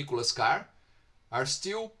like Nicholas Carr are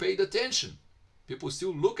still paid attention. People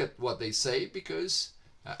still look at what they say because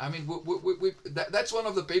I mean that's one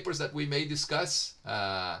of the papers that we may discuss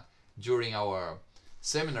during our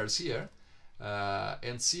seminars here,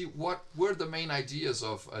 and see what were the main ideas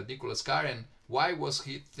of Nicholas Carr and why was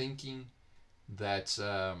he thinking that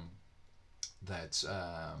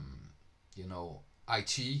you know,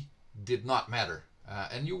 IT did not matter,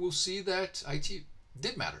 and you will see that IT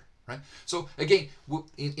did matter, right? So again,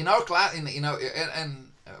 in our class, in our,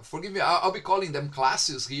 and forgive me, I'll be calling them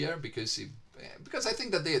classes here because I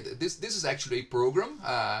think that this is actually a program.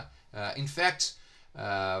 In fact,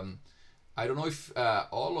 I don't know if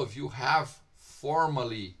all of you have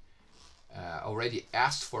formally already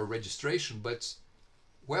asked for registration, but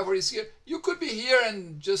whoever is here, you could be here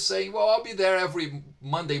and just saying, well, I'll be there every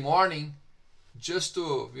Monday morning just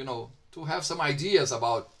to, you know, to have some ideas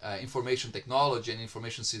about information technology and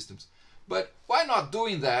information systems. But why not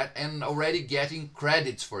doing that and already getting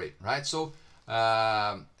credits for it, right? So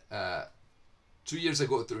 2 years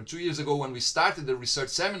ago when we started the research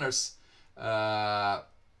seminars,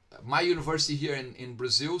 my university here in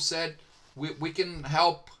Brazil said we can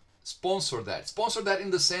help sponsor that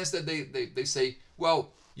in the sense that they say,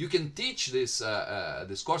 well, you can teach this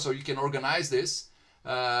this course, or you can organize this,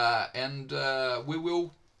 and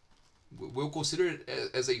we'll consider it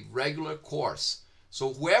as a regular course.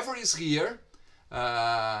 So whoever is here,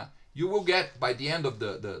 you will get, by the end of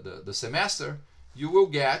the semester, you will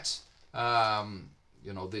get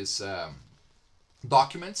you know, this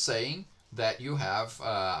document saying that you have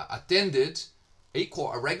attended a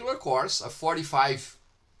regular course, a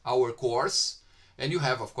 45-hour course, and you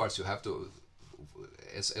have, of course, you have to,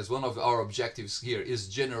 as one of our objectives here is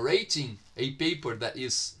generating a paper that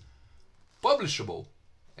is publishable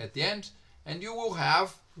at the end, and you will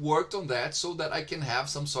have worked on that so that I can have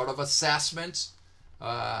some sort of assessment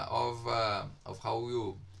of how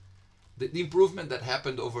you the improvement that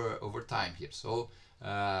happened over time here. So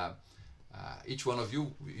each one of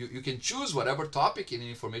you can choose whatever topic in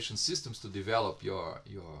information systems to develop your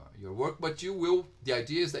work, but you will, the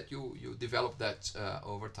idea is that you develop that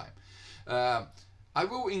over time. I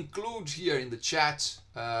will include here in the chat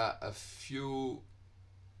a few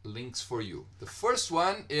links for you. The first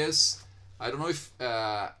one is, I don't know if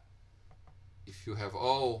you have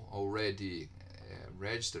all already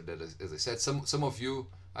registered that, as I said, some of you,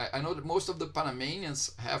 I know that most of the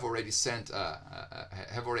Panamanians have already sent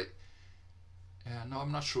no,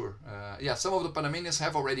 I'm not sure. Yeah, some of the Panamanians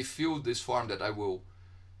have already filled this form that I will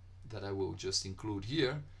just include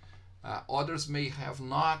here. Others may have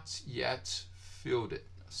not yet filled it.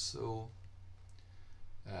 So,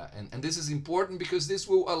 and this is important because this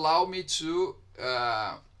will allow me to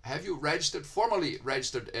have you registered, formally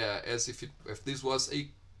registered, as if this was a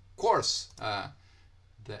course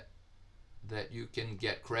that you can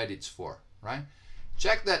get credits for, right?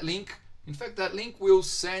 Check that link. In fact, that link will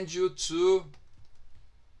send you to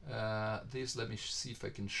this. Let me see if I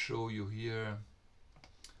can show you here.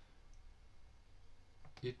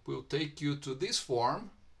 It will take you to this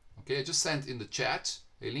form. Okay, I just sent in the chat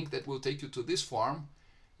a link that will take you to this form.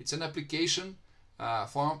 It's an application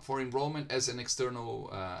form for enrollment as an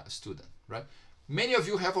external student, right? Many of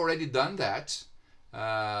you have already done that.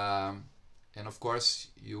 And of course,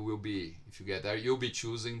 you will be, if you get there, you'll be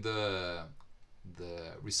choosing the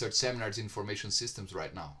research seminars information systems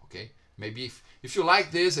right now. Okay, maybe if you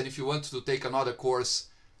like this and if you want to take another course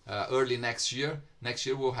early next year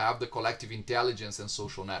we'll have the collective intelligence and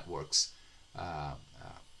social networks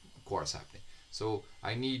course happening. So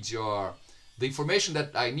I need the information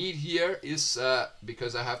that I need here is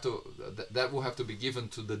because I have to, that will have to be given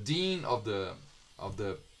to the dean of the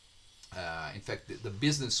in fact the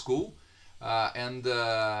business school, and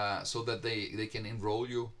so that they can enroll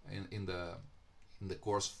you in the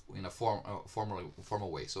course in a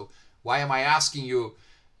formal way. So why am I asking you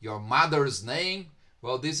your mother's name?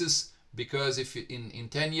 Well, this is because if in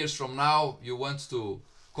 10 years from now you want to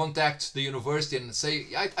contact the university and say,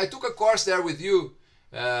 I took a course there with you,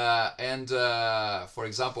 and for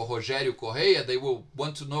example Rogério Correia, they will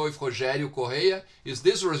want to know if Rogério Correia is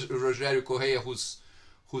this Rogério Correia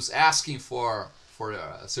who's asking for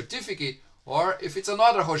a certificate, or if it's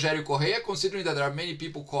another Rogério Correia, considering that there are many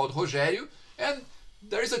people called Rogério, and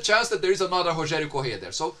there is a chance that there is another Rogério Correia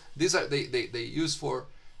there. So these are they use for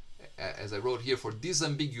as I wrote here, for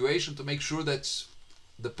disambiguation, to make sure that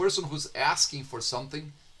the person who's asking for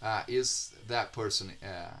something is that person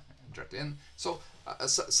directly. And so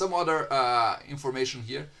some other information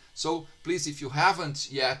here. So please, if you haven't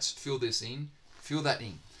yet filled this in, fill that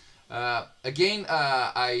in. Again,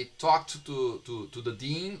 I talked to the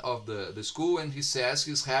dean of the school, and he says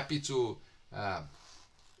he's happy to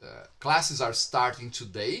classes are starting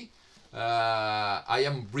today. I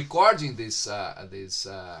am recording this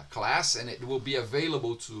class, and it will be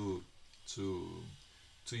available to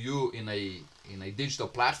you in a digital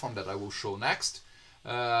platform that I will show next.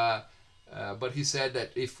 But he said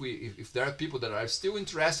that if there are people that are still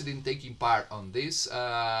interested in taking part on this,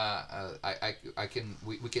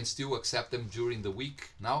 we can still accept them during the week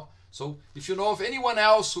now. So if you know of anyone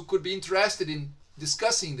else who could be interested in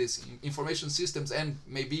discussing this information systems and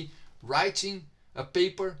maybe writing a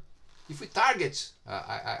paper, if we target,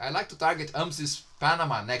 I like to target AMCIS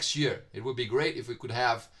Panama next year. It would be great if we could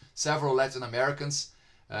have several Latin Americans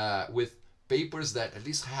with papers that at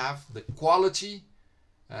least have the quality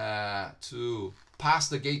to pass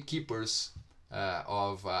the gatekeepers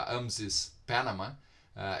of AMCIS Panama.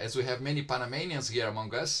 As we have many Panamanians here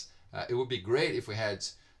among us, it would be great if we had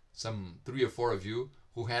some 3 or 4 of you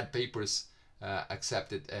who had papers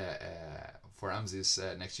accepted for AMCIS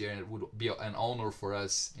next year, and it would be an honor for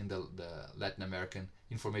us in the Latin American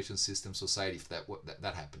Information Systems Society if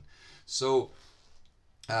that happened. So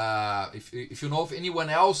if you know of anyone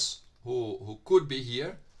else who could be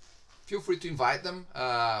here, feel free to invite them.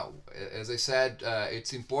 As I said,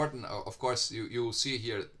 it's important. Of course, you will see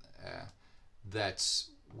here that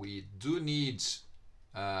we do need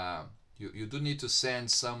you do need to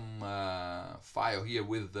send some file here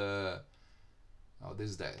with the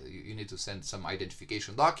you need to send some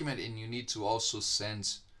identification document, and you need to also send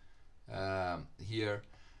here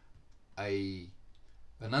an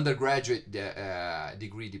undergraduate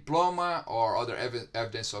degree diploma or other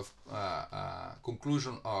evidence of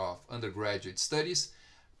conclusion of undergraduate studies.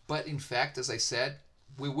 But in fact, as I said,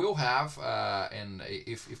 we will have, and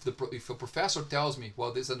if a professor tells me,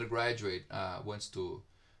 well, this undergraduate wants to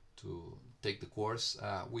take the course,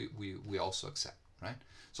 we also accept, right?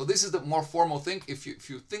 So this is the more formal thing. If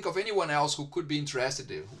you think of anyone else who could be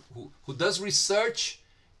interested, who does research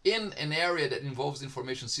in an area that involves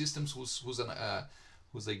information systems,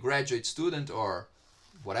 who's a graduate student or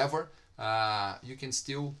whatever, you can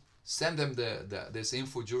still send them this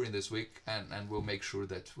info during this week, and we'll make sure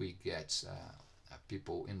that we get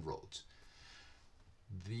people enrolled.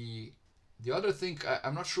 The other thing,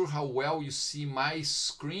 I'm not sure how well you see my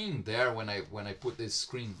screen there when I put this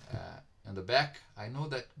screen in the back. I know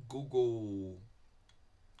that Google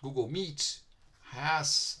Meet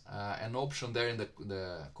has an option there in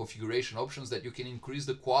the configuration options that you can increase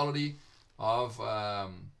the quality of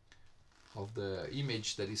the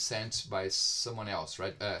image that is sent by someone else,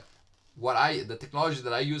 right? The technology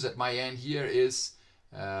that I use at my end here is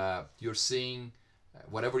you're seeing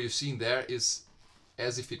whatever you're seeing there is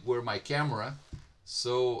as if it were my camera.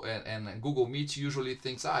 So and Google Meet usually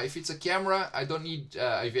thinks, if it's a camera, I don't need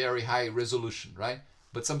a very high resolution, right?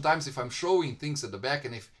 But sometimes if I'm showing things at the back,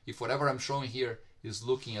 and if whatever I'm showing here is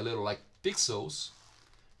looking a little like pixels,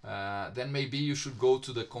 then maybe you should go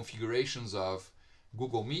to the configurations of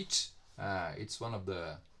Google Meet. It's one of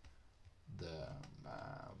the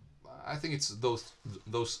I think it's those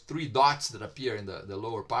 3 dots that appear in the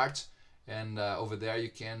lower part, and over there you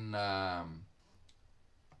can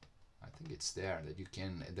I think it's there that you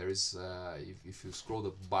can, there is if you scroll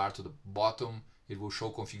the bar to the bottom, it will show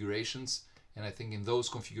configurations, and I think in those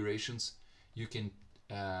configurations you can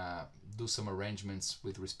do some arrangements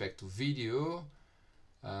with respect to video,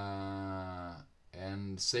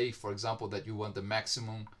 and say, for example, that you want the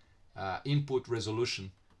maximum input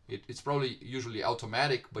resolution. It's probably usually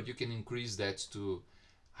automatic, but you can increase that to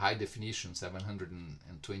high definition,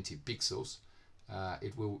 720 pixels.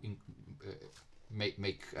 It will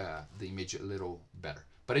make the image a little better.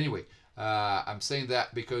 But anyway, I'm saying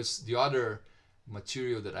that because the other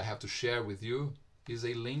material that I have to share with you is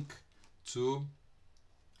a link to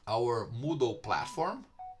our Moodle platform.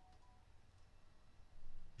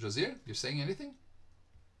 Josir, you're saying anything?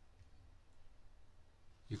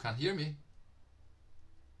 You can't hear me.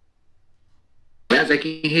 Yes, I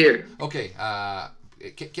can hear. Okay.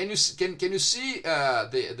 Can you see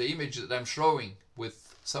the image that I'm showing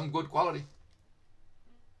with some good quality?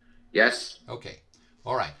 Yes. Okay.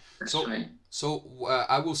 All right. So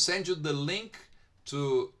I will send you the link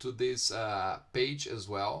to this page as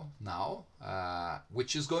well now,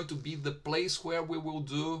 which is going to be the place where we will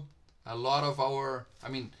do a lot of our. I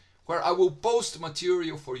mean, where I will post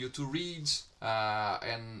material for you to read,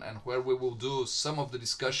 and where we will do some of the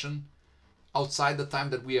discussion outside the time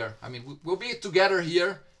that we are. I mean, we'll be together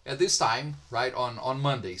here at this time, right, on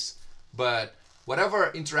Mondays. But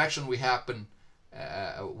whatever interaction we want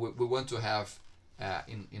to have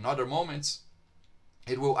in other moments,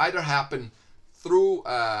 it will either happen through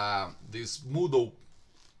this Moodle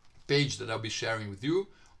page that I'll be sharing with you,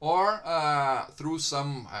 or through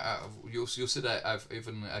some, you'll see that I've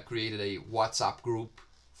even created a WhatsApp group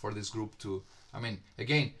for this group to, I mean,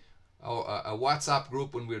 again, a WhatsApp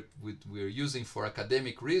group when we're using for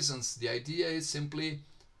academic reasons, the idea is simply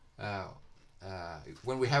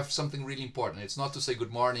when we have something really important. It's not to say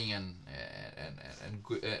good morning and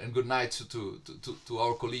good night to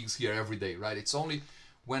our colleagues here every day, right? It's only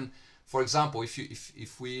when, for example,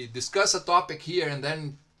 if we discuss a topic here and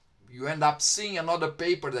then you end up seeing another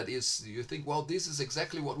paper that is, you think, well, this is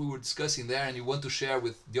exactly what we were discussing there, and you want to share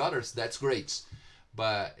with the others, that's great.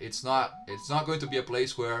 But it's not going to be a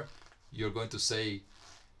place where you're going to say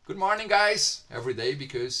good morning guys every day,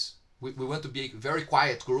 because we want to be a very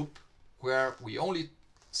quiet group where we only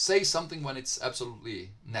say something when it's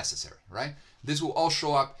absolutely necessary, right? This will all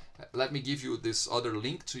show up. Let me give you this other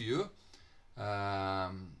link to you.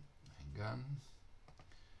 Hang on.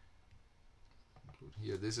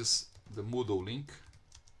 Here, this is the Moodle link.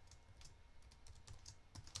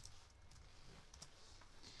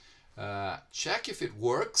 Check if it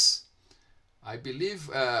works. I believe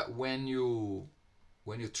when you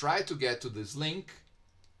try to get to this link,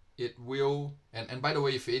 it will. And by the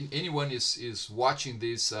way, if anyone is watching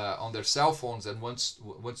this on their cell phones and wants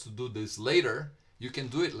to do this later, you can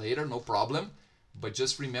do it later, no problem. But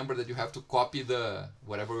just remember that you have to copy the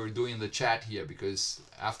whatever we're doing in the chat here, because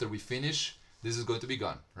after we finish, this is going to be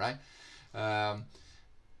gone, right?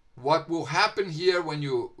 What will happen here when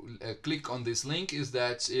you click on this link is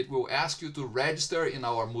that it will ask you to register in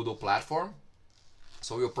our Moodle platform.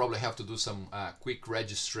 So you'll probably have to do some quick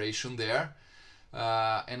registration there.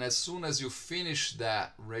 And as soon as you finish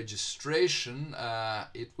that registration,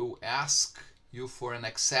 it will ask you for an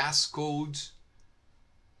access code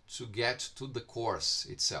to get to the course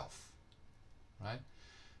itself, right?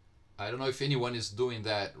 I don't know if anyone is doing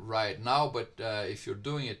that right now, but if you're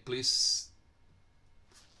doing it, please,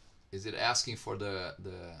 is it asking for the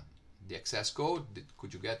access code?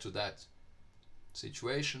 Could you get to that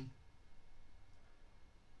situation?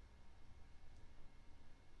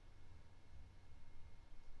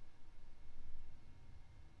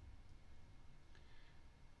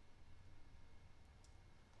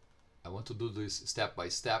 I want to do this step by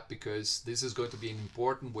step, because this is going to be an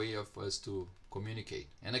important way of us to communicate.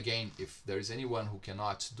 And again, if there is anyone who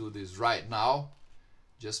cannot do this right now,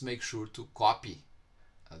 just make sure to copy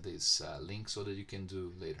this link so that you can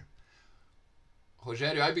do later.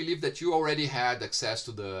 Rogério, I believe that you already had access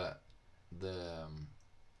to the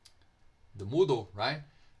Moodle, right?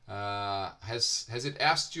 Has it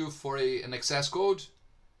asked you for an access code?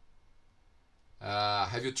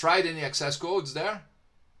 Have you tried any access codes there?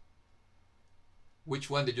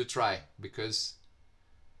 Which one did you try? Because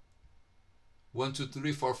 1, 2,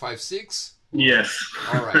 3, 4, 5, 6. Yes.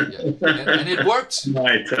 All right. Yeah. And it worked.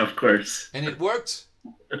 Right, of course. And it worked.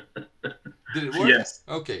 Did it work? Yes.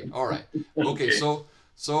 Okay. All right. Okay. So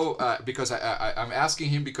because I'm asking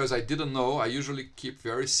him because I didn't know. I usually keep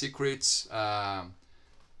very secret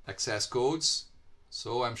access codes.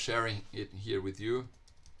 So I'm sharing it here with you.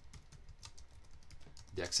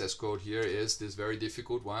 The access code here is this very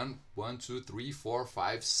difficult one. 1, 2, 3, 4,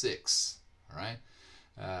 5, 6. All right.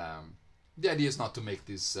 The idea is not to make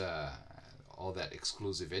this all that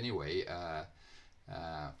exclusive anyway.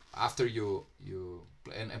 After you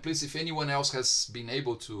and please, if anyone else has been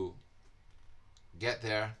able to get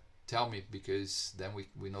there, tell me, because then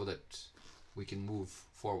we know that we can move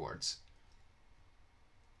forwards.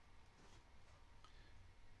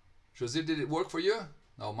 José, did it work for you?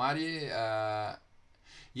 No, Mari.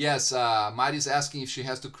 Yes, Mari's asking if she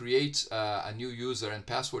has to create a new user and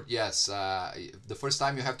password. Yes, the first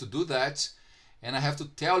time you have to do that, and I have to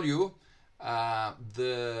tell you, our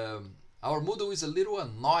Moodle is a little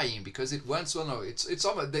annoying because it wants to know. It's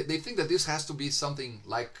almost, they think that this has to be something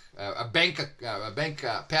like a bank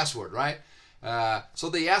password, right? So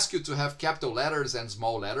they ask you to have capital letters and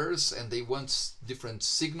small letters, and they want different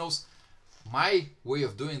signals. My way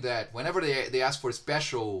of doing that, whenever they ask for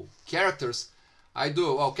special characters, I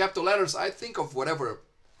do, well, capital letters, I think of whatever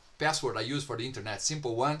password I use for the internet,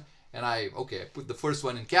 simple one, and I put the first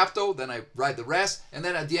one in capital, then I write the rest, and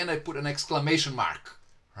then at the end I put an exclamation mark,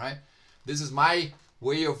 right? This is my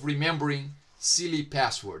way of remembering silly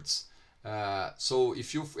passwords. So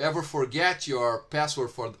if you ever forget your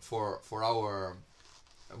password for our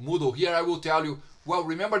Moodle here, I will tell you, well,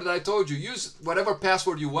 remember that I told you, use whatever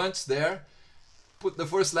password you want there, put the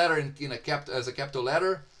first letter in as a capital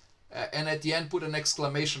letter, and at the end put an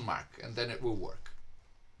exclamation mark, and then it will work.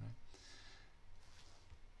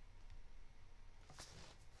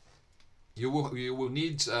 You will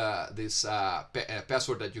need this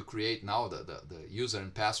password that you create now, the user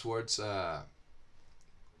and passwords,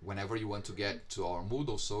 whenever you want to get to our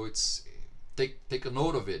Moodle. So it's take a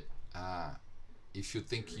note of it if you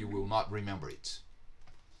think you will not remember it.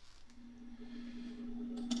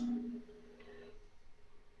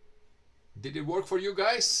 Did it work for you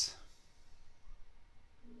guys?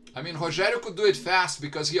 I mean, Rogério could do it fast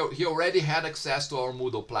because he already had access to our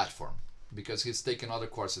Moodle platform because he's taken other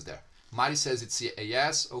courses there. Mari says it's a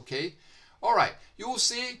yes. Okay. All right. You will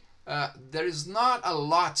see there is not a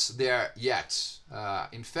lot there yet.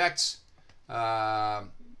 In fact, I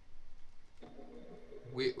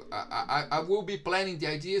will be planning. The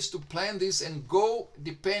idea is to plan this and go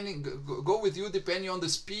with you depending on the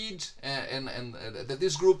speed and that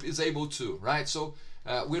this group is able to, right? So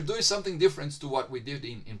we're doing something different to what we did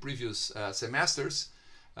in previous semesters.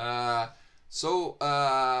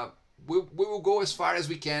 We will go as far as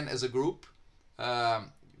we can as a group.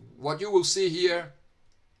 What you will see here,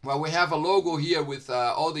 well, we have a logo here with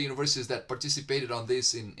all the universities that participated on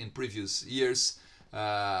this in previous years.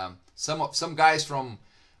 Some guys from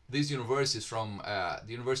these universities, from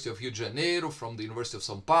the University of Rio de Janeiro, from the University of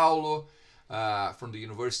São Paulo, from the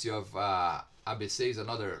University of ABC, is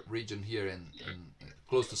another region here in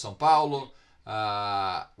close to São Paulo.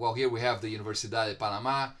 Well, here we have the Universidade de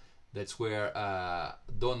Panama. That's where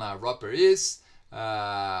Dona Roper is.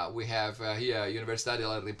 We have here Universidade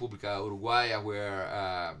da República Uruguaya,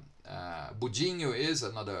 where Budinho is,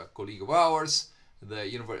 another colleague of ours. The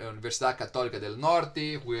Universidad Católica del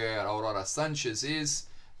Norte, where Aurora Sanchez is.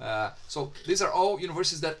 So these are all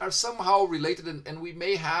universities that are somehow related, and we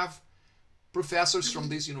may have professors from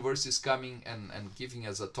these universities coming and giving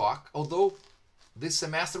us a talk. Although this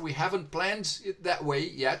semester we haven't planned it that way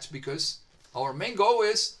yet, because our main goal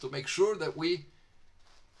is to make sure that we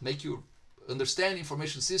make you understand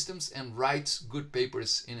information systems and write good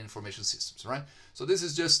papers in information systems, right? So this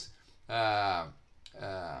is just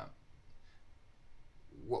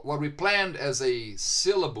what we planned as a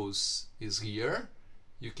syllabus is here.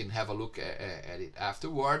 You can have a look at it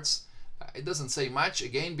afterwards. It doesn't say much,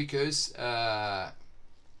 again, because as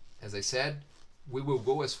I said, we will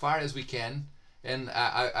go as far as we can, and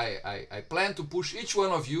I plan to push each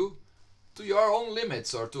one of you to your own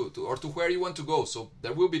limits, or to where you want to go. So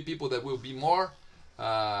there will be people that will be more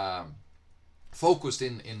focused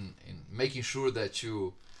in making sure that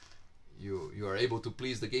you are able to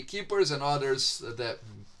please the gatekeepers, and others that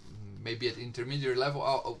maybe at intermediate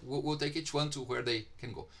level. We'll take each one to where they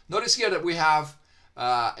can go. Notice here that we have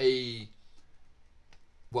the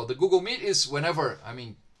Google Meet is whenever, I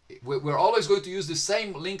mean, we're always going to use the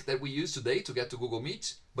same link that we used today to get to Google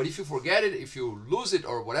Meet. But if you forget it, if you lose it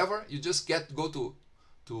or whatever, you just go to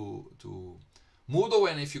Moodle,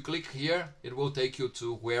 and if you click here, it will take you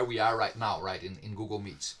to where we are right now, right, in Google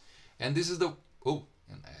Meet. And this is the,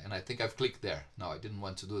 and I think I've clicked there. No, I didn't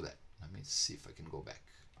want to do that. Let me see if I can go back.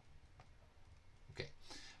 Okay.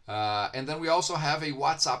 And then we also have a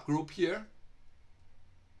WhatsApp group here.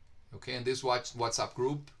 Okay, and this WhatsApp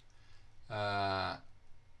group,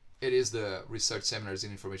 it is the Research Seminars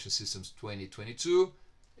in Information Systems 2022.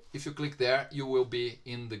 If you click there, you will be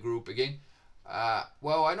in the group again.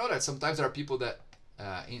 Well, I know that sometimes there are people that,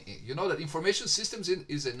 you know that information systems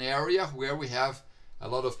is an area where we have a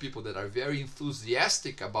lot of people that are very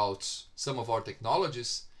enthusiastic about some of our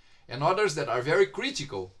technologies, and others that are very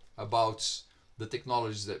critical about the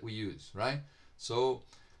technologies that we use, right? So,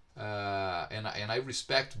 and I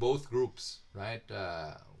respect both groups, right?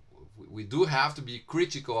 We do have to be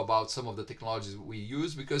critical about some of the technologies we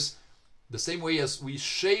use, because the same way as we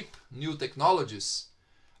shape new technologies,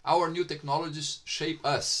 our new technologies shape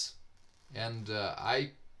us. And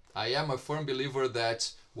I am a firm believer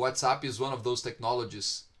that WhatsApp is one of those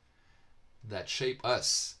technologies that shape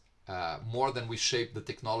us more than we shape the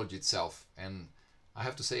technology itself. And I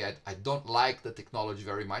have to say, I don't like the technology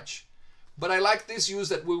very much, but I like this use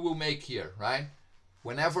that we will make here, right?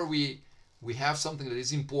 Whenever we have something that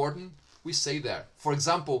is important, we say there. For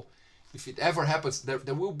example, if it ever happens,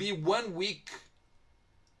 there will be 1 week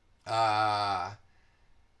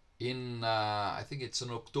in, I think it's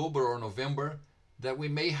in October or November, that we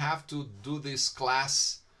may have to do this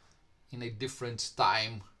class in a different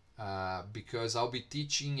time, because I'll be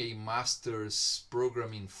teaching a master's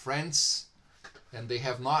program in France, and they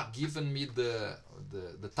have not given me the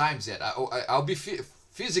times yet. I'll be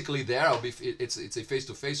physically there. It's a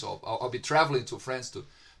face-to-face, so I'll be traveling to France to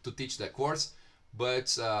teach that course.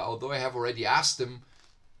 But although I have already asked them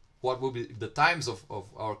what will be the times of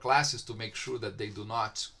our classes to make sure that they do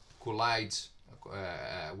not collide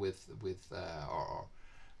with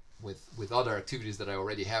other activities that I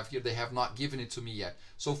already have here, they have not given it to me yet.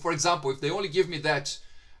 So for example, if they only give me that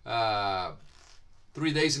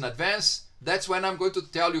 3 days in advance, that's when I'm going to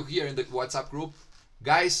tell you here in the WhatsApp group,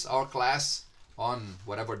 guys, our class on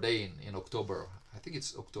whatever day in October, I think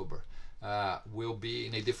it's October, will be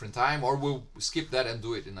in a different time, or we'll skip that and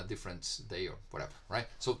do it in a different day or whatever, right?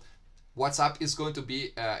 So WhatsApp is going to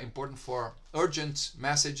be important for urgent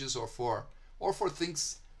messages or for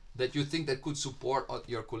things that you think that could support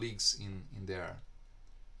your colleagues in their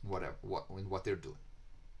what they're doing,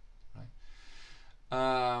 right?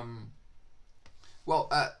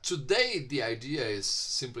 Well, today the idea is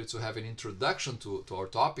simply to have an introduction to our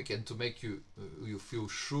topic and to make you feel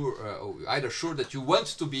sure, either sure that you want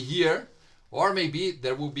to be here, or maybe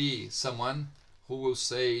there will be someone who will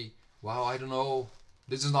say, "Wow, I don't know,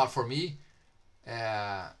 this is not for me."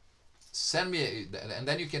 Send me, and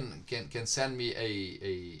then you can send me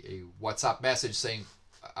a WhatsApp message saying,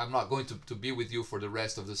 "I'm not going to be with you for the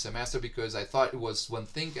rest of the semester because I thought it was one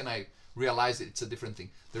thing and I realized it's a different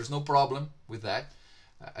thing." There's no problem with that.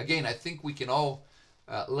 Again, I think we can all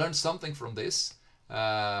learn something from this,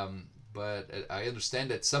 but I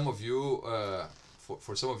understand that some of you,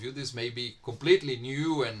 for some of you, this may be completely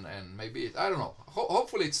new and maybe, I don't know.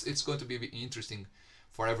 Hopefully it's going to be interesting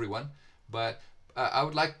for everyone. But I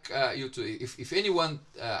would like you to, if anyone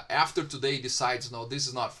after today decides, no, this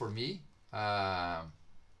is not for me,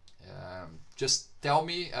 just tell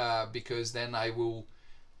me, because then I will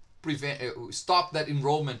stop that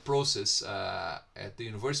enrollment process at the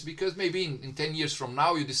university, because maybe in 10 years from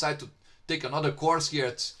now you decide to take another course here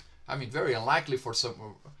at, I mean, very unlikely for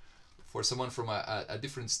someone from a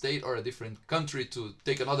different state or a different country to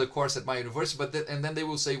take another course at my university, but and then they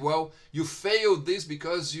will say, well, you failed this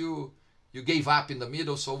because you gave up in the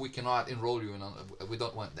middle, so we cannot enroll you. We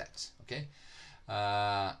don't want that. Okay.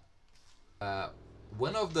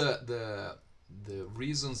 One of the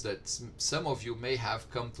reasons that some of you may have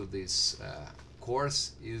come to this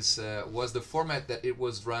course was the format that it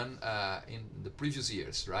was run in the previous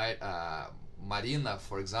years, right? Marina,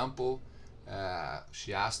 for example,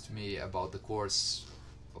 she asked me about the course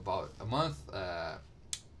about a month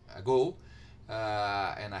ago.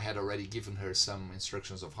 And I had already given her some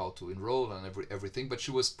instructions of how to enroll and everything, but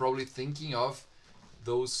she was probably thinking of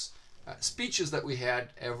those speeches that we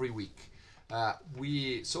had every week.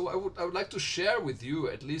 So I would like to share with you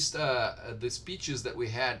at least the speeches that we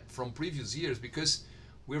had from previous years, because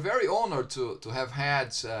we're very honored to have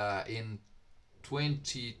had in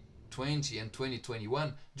 2020 and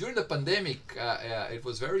 2021. During the pandemic, it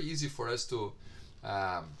was very easy for us to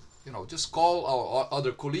just call our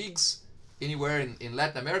other colleagues anywhere in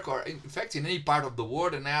Latin America, or in fact in any part of the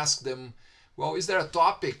world, and ask them, well, is there a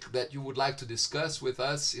topic that you would like to discuss with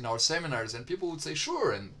us in our seminars? And people would say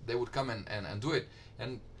sure, and they would come and do it.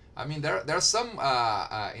 And I mean, there are some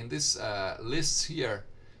in this lists here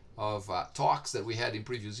of talks that we had in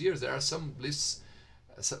previous years. There are some lists,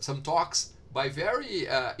 some talks by very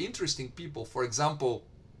interesting people. For example,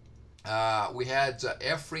 we had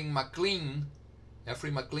Ephraim McLean.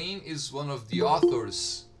 Ephraim McLean is one of the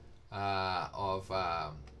authors of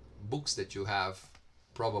books that you have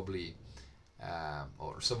probably,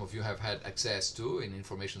 or some of you have had access to in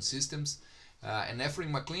information systems. And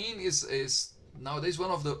Ephraim McLean is nowadays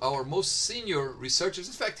one of our most senior researchers.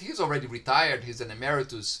 In fact, he's already retired. He's an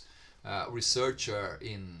emeritus researcher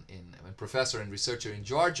professor and researcher in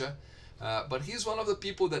Georgia. But he's one of the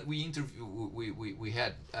people that we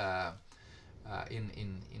had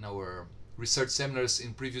in our research seminars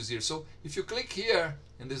in previous years. So if you click here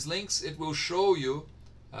in these links, it will show you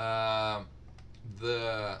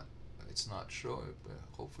it's not showing,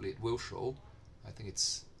 hopefully it will show. I think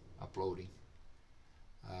it's uploading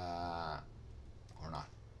or not.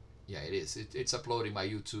 Yeah, it is. It's uploading my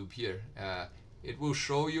YouTube here. It will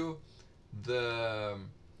show you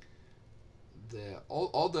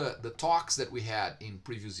all the talks that we had in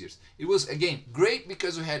previous years. It was, again, great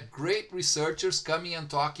because we had great researchers coming and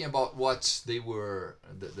talking about what they were,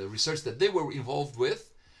 the research that they were involved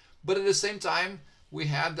with. But at the same time, we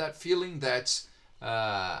had that feeling that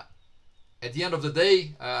at the end of the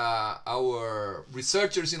day, our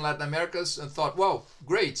researchers in Latin America thought, well,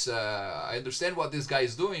 great, I understand what this guy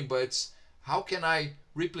is doing, but how can I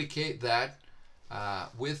replicate that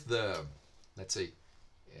with the, let's say,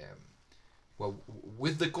 well,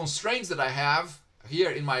 with the constraints that I have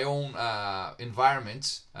here in my own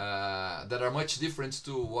environment that are much different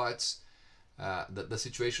to what the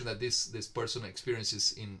situation that this person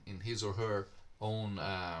experiences in his or her own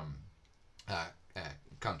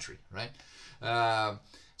country, right?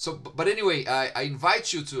 So, but anyway, I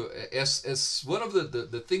invite you to, as one of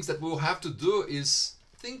the things that we'll have to do is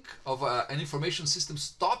think of an information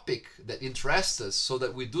systems topic that interests us, so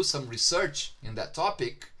that we do some research in that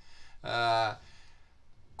topic.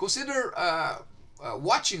 Consider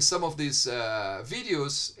watching some of these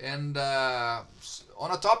videos and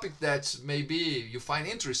on a topic that maybe you find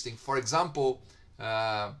interesting. For example,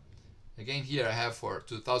 again here I have for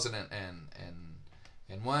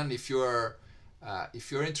 2001,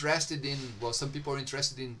 if you're interested in, well, some people are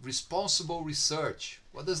interested in responsible research.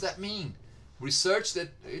 What does that mean? Research that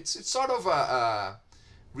it's sort of a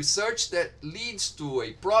research that leads to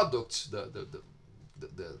a product.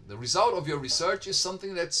 The result of your research is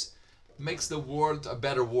something that makes the world a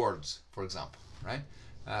better world, for example, right?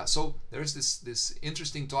 So there's this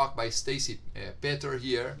interesting talk by Stacy Petter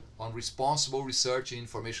here on responsible research in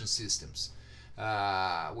information systems.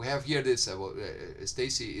 We have here this,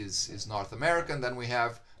 Stacy is North American, then we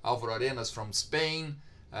have Alvaro Arenas from Spain,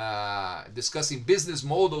 discussing business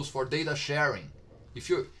models for data sharing. If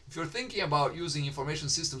you're thinking about using information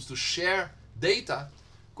systems to share data,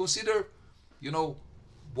 consider,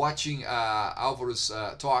 watching Alvaro's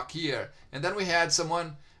talk here. And then we had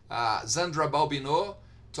someone, Zandra Balbino,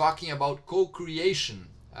 talking about co-creation.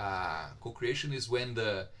 Co-creation is when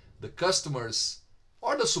the customers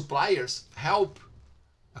or the suppliers help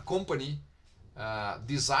a company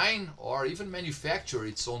design or even manufacture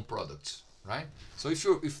its own products, right? So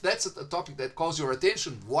if that's a topic that calls your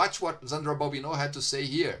attention, watch what Zandra Balbino had to say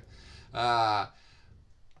here.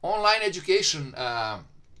 Online education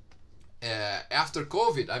after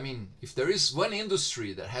COVID. I mean, if there is one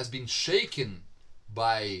industry that has been shaken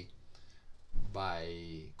by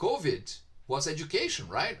COVID, was education,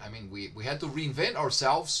 right? I mean, we had to reinvent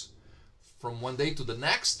ourselves from one day to the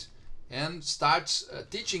next and start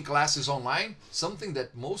teaching classes online, something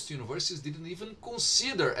that most universities didn't even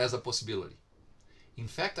consider as a possibility. In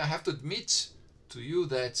fact, I have to admit to you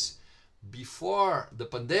that before the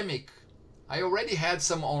pandemic, I already had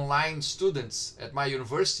some online students at my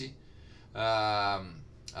university.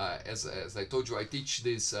 As I told you, I teach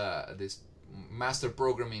this master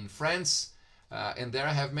program in France, and there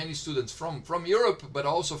I have many students from Europe, but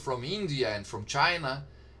also from India and from China.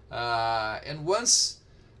 And once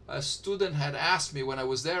a student had asked me when I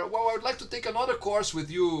was there, well, I would like to take another course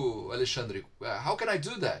with you, Alexandre. How can I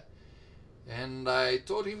do that? And I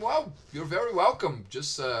told him, well, you're very welcome.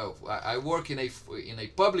 Just I work in a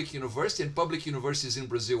public university, and public universities in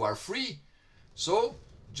Brazil are free. So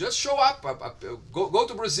just show up, go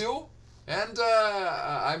to Brazil, and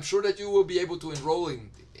I'm sure that you will be able to enroll in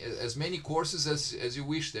as many courses as you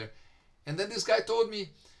wish there. And then this guy told me,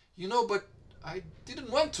 but I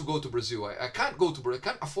didn't want to go to Brazil. I can't go to Brazil. I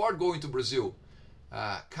can't afford going to Brazil.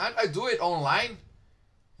 Can't I do it online?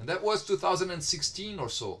 And that was 2016 or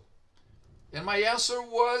so. And my answer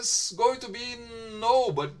was going to be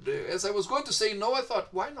no, but as I was going to say no, I thought,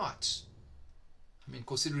 why not? I mean,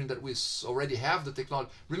 considering that we already have the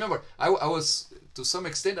technology. Remember, I was, to some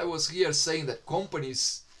extent, I was here saying that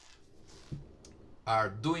companies are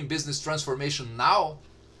doing business transformation now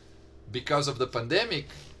because of the pandemic.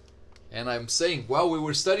 And I'm saying, well, we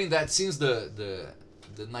were studying that since the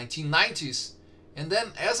 1990s. And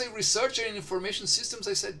then as a researcher in information systems,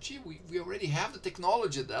 I said, gee, we already have the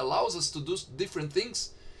technology that allows us to do different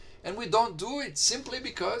things. And we don't do it simply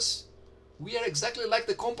because we are exactly like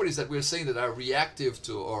the companies that we're saying that are reactive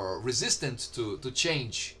to or resistant to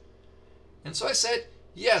change. And so I said,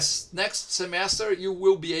 yes, next semester you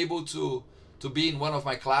will be able to be in one of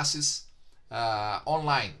my classes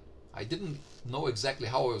online. I didn't know exactly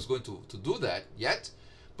how I was going to do that yet.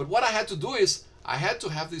 But what I had to do is I had to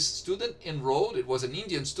have this student enrolled. It was an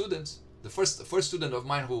Indian student, the first student of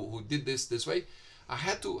mine who did this way. I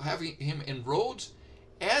had to have him enrolled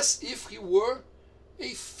as if he were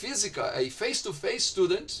a face-to-face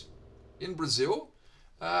student in Brazil.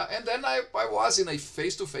 And then I was in a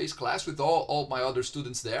face-to-face class with all my other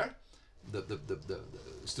students there, the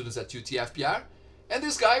students at UTFPR. And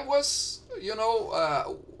this guy was,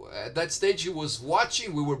 at that stage he was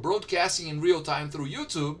watching, we were broadcasting in real time through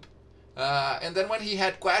YouTube. And then when he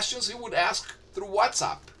had questions, he would ask through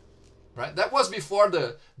WhatsApp, right? That was before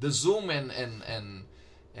the Zoom and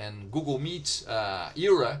Google Meet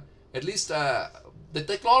era. At least the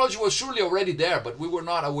technology was surely already there, but we were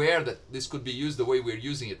not aware that this could be used the way we're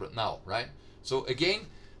using it now, right? So again,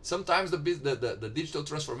 sometimes the digital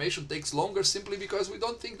transformation takes longer simply because we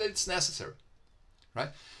don't think that it's necessary, right?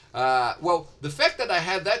 Well, the fact that I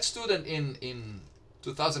had that student in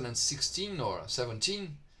 2016 or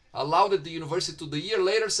 17 allowed the university to the year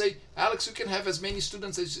later say, Alex, you can have as many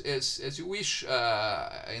students as you wish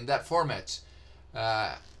in that format,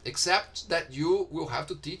 except that you will have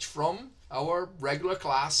to teach from our regular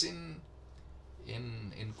class in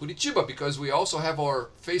Curitiba, because we also have our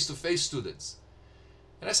face-to-face students.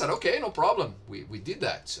 And I said, okay, no problem. We did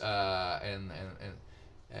that.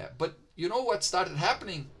 But you know what started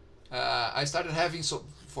happening? I started having, so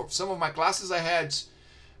for some of my classes I had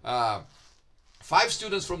 5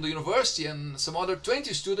 students from the university and some other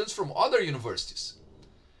 20 students from other universities.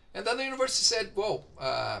 And then the university said, well,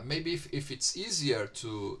 maybe if it's easier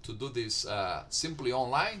to do this simply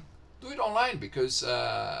online, do it online, because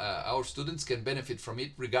our students can benefit from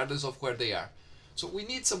it regardless of where they are. So we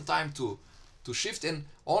need some time to shift. And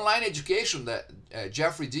online education that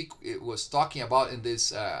Jeffrey Dick was talking about in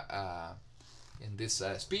this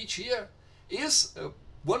speech here is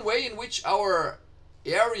one way in which our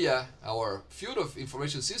area, our field of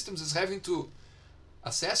information systems is having to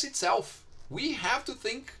assess itself. We have to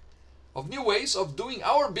think of new ways of doing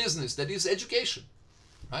our business, that is education,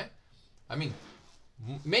 right? I mean,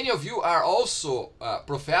 many of you are also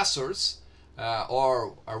professors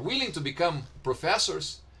or are willing to become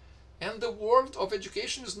professors, and the world of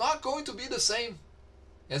education is not going to be the same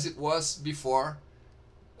as it was before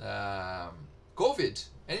COVID.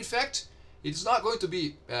 And in fact, it's not going to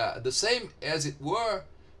be the same as it were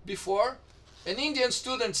before. An Indian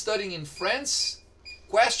student studying in France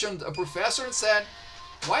questioned a professor and said,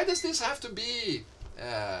 why does this have to be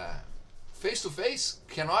face-to-face?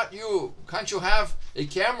 Can't you have a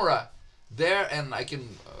camera there and I can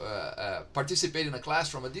participate in a class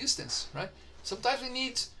from a distance, right? Sometimes we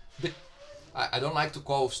need I don't like to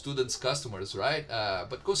call students customers, right?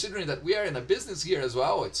 But considering that we are in a business here as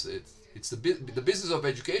well, it's the business of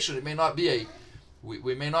education. It may not be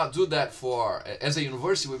we may not do that for, as a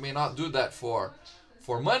university, we may not do that for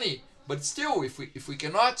money, but still, if we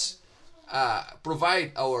cannot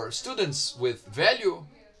provide our students with value,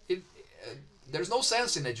 there's no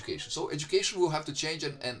sense in education. So education will have to change,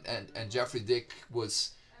 and Jeffrey Dick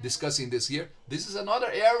was discussing this here. This is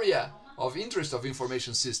another area of interest of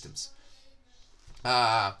information systems.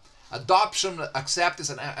 Adoption, acceptance,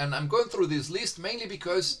 and I'm going through this list mainly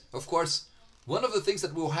because, of course, one of the things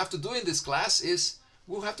that we'll have to do in this class is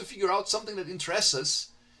we'll have to figure out something that interests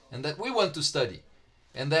us and that we want to study,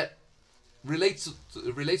 and that relates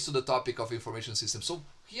to the topic of information systems. So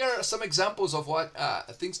here are some examples of what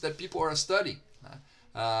things that people are studying.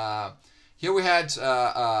 Here we had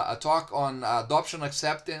a talk on adoption,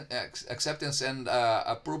 acceptance, and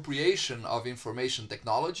appropriation of information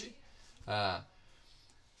technology.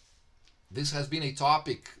 This has been a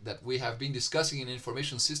topic that we have been discussing in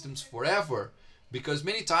information systems forever, because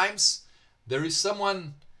many times there is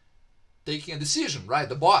someone taking a decision, right?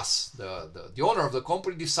 The boss, the owner of the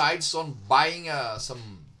company decides on buying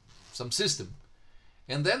some system,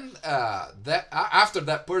 and then after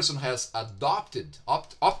that person has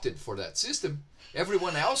opted for that system,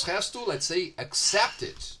 everyone else has to, let's say, accept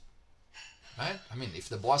it, right? I mean, if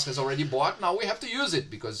the boss has already bought, now we have to use it,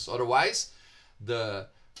 because otherwise the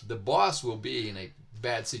boss will be in a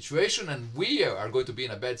bad situation, and we are going to be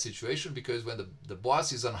in a bad situation, because when the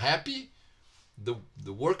boss is unhappy,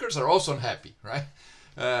 the workers are also unhappy, right?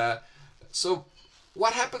 So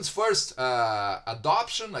what happens first?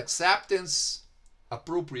 Adoption, acceptance,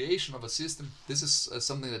 appropriation of a system. This is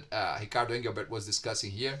something that Ricardo Engelbert was discussing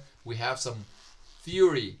here. We have some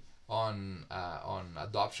theory on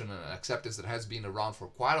adoption and acceptance that has been around for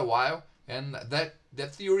quite a while, and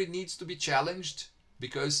that theory needs to be challenged,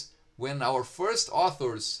 because when our first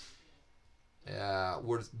authors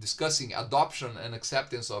were discussing adoption and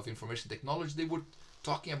acceptance of information technology, they were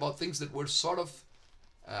talking about things that were sort of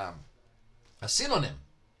a synonym,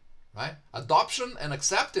 right? Adoption and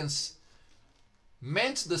acceptance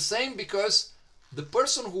meant the same, because the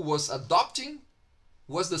person who was adopting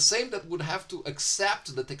was the same that would have to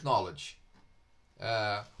accept the technology.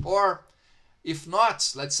 Or if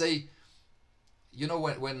not, let's say, you know,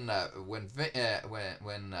 when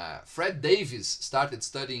Fred Davis started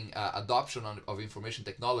studying adoption of information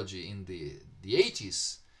technology in the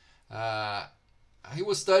 80s, he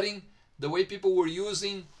was studying the way people were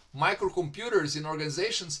using microcomputers in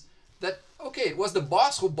organizations. That, okay, it was the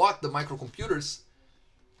boss who bought the microcomputers,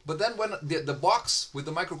 but then when the box with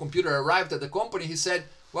the microcomputer arrived at the company, he said,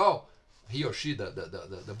 well, he or she,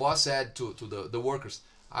 the boss said to the workers,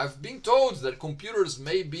 I've been told that computers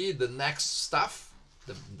may be the next stuff,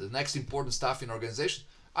 the next important stuff in organization.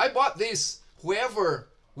 I bought this. Whoever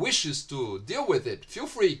wishes to deal with it, feel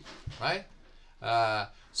free, right?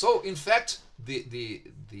 So in fact, the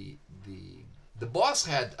boss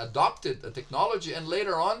had adopted a technology, and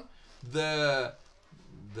later on, the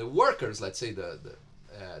workers, let's say the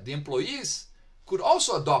employees, could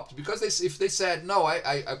also adopt, because if they said no,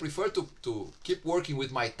 I prefer to keep working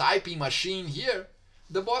with my typing machine here,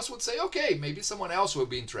 the boss would say okay, maybe someone else will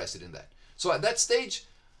be interested in that. So at that stage,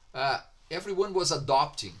 everyone was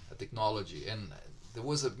adopting a technology, and there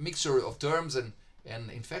was a mixture of terms, and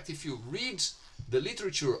in fact, if you read the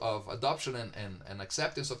literature of adoption and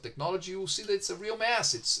acceptance of technology, you will see that it's a real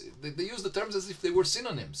mess. They use the terms as if they were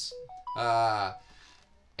synonyms.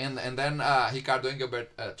 And then Ricardo Engelbert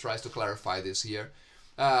tries to clarify this here.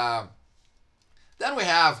 Then we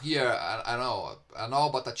have here, I know,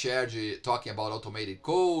 Anol Bhattacharjee talking about automated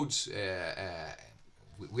codes.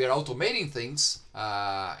 We are automating things,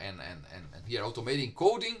 and here automating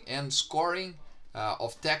coding and scoring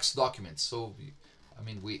of text documents. So, I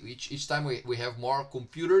mean, each time we have more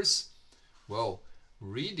computers, well,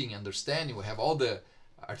 reading, understanding, we have all the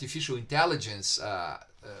artificial intelligence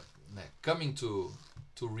coming to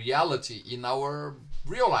reality in our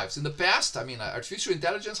real lives. In the past, I mean, artificial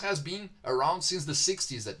intelligence has been around since the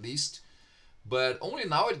 60s at least, but only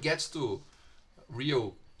now it gets to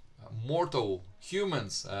real mortal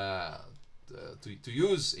humans to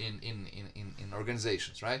use in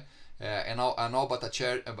organizations, right? And Anol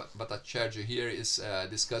Bhattacharjee here is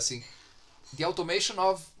discussing the automation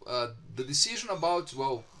of the decision about,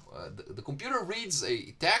 well, the computer reads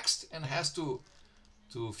a text and has to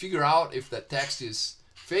figure out if that text is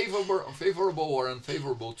favorable or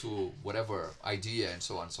unfavorable to whatever idea, and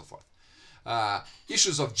so on and so forth.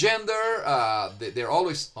 Issues of gender, they're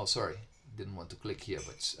always, oh sorry, didn't want to click here,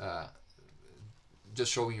 but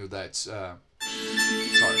just showing you that, sorry.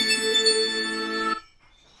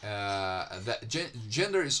 That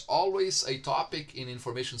gender is always a topic in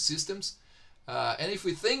information systems, and if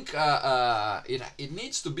we think it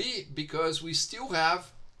needs to be, because we still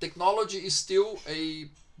have, technology is still a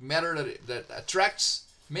matter that attracts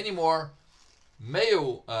many more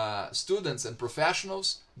male students and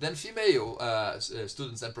professionals than female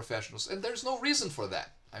students and professionals, and there's no reason for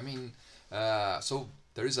that. I mean, so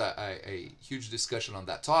there is a huge discussion on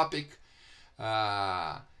that topic.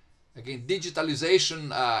 Again,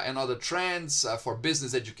 digitalization and other trends for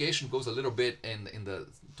business education goes a little bit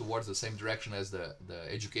towards the same direction as the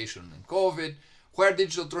education in COVID. Where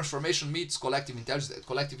digital transformation meets collective intelligence.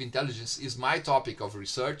 Collective intelligence is my topic of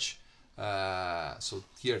research. So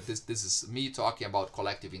here, this is me talking about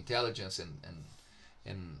collective intelligence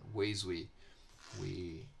and ways we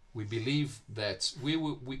believe that we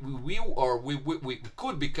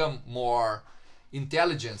could become more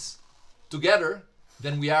intelligent together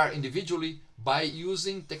than we are individually by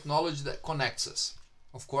using technology that connects us.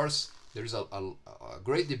 Of course, there is a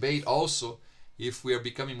great debate also if we are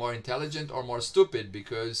becoming more intelligent or more stupid,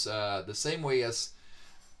 because the same way as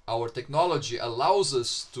our technology allows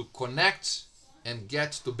us to connect and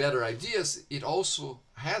get to better ideas, it also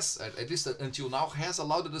has, at least until now, has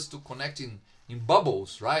allowed us to connect in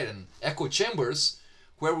bubbles, right, and echo chambers,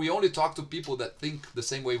 where we only talk to people that think the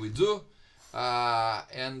same way we do,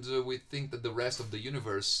 and we think that the rest of the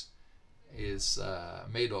universe is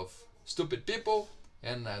made of stupid people,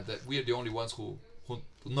 and that we are the only ones who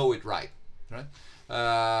know it right. Right?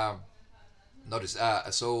 Notice,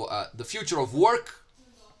 the future of work,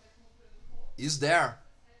 is there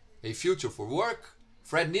a future for work?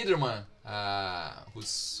 Fred Niederman,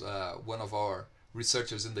 who's one of our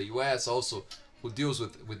researchers in the US also, who deals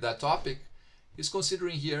with that topic, is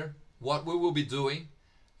considering here what we will be doing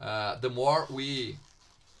the more we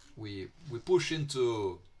push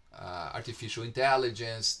into artificial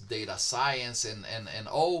intelligence, data science, and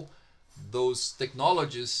all those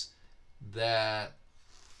technologies that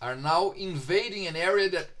are now invading an area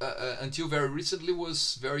that until very recently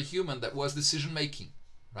was very human, that was decision making,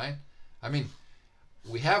 right? I mean,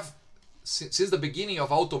 we have, since the beginning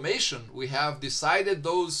of automation, we have decided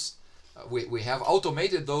those, we have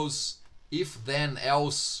automated those if then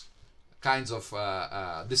else kinds of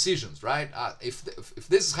decisions, right? If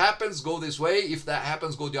this happens, go this way. If that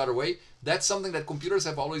happens, go the other way. That's something that computers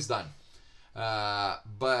have always done.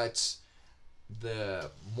 But the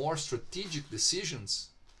more strategic decisions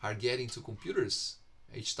are getting to computers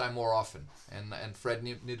each time more often. And Fred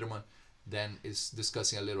Niederman then is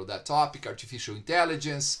discussing a little that topic, artificial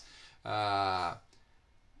intelligence,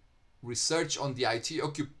 research on the IT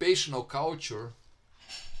occupational culture.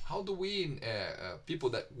 How do we, people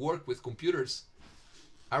that work with computers,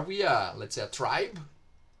 are we let's say a tribe?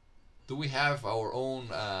 Do we have our own,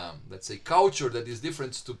 let's say, culture that is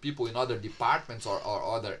different to people in other departments or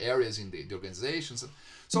other areas in the organizations?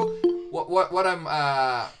 So what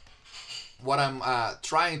I'm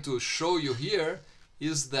trying to show you here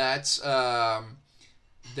is that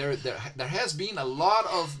there has been a lot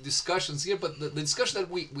of discussions here, but the discussion that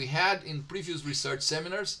we had in previous research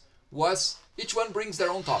seminars was each one brings their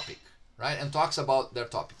own topic, right, and talks about their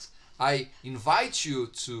topics. I invite you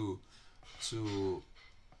to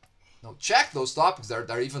check those topics. There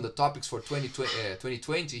are even the topics for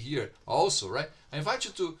 2020 here also, right? I invite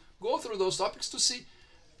you to go through those topics to see.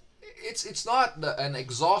 It's not an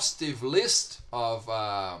exhaustive list of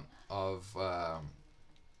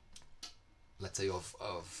let's say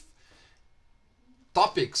of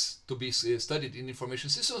topics to be studied in information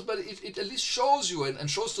systems, but it at least shows you and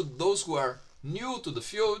shows to those who are new to the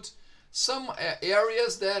field some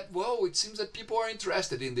areas that, well, it seems that people are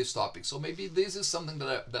interested in this topic. So maybe this is something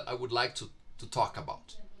that I would like to talk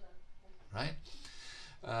about, right?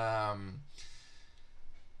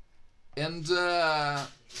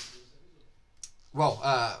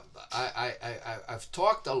 I've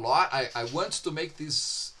talked a lot. I want to make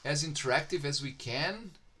this as interactive as we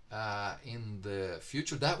can in the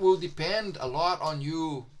future. That will depend a lot on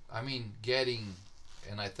you. I mean, getting,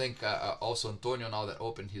 and I think also Antonio, now that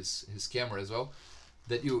opened his camera as well,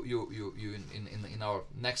 that you in our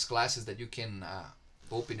next classes that you can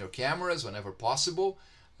open your cameras whenever possible.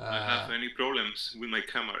 I have any problems with my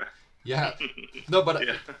camera. Yeah, no, but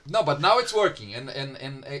but now it's working, and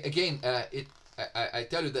again, I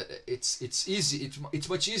tell you that it's easy. It's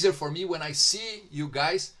much easier for me when I see you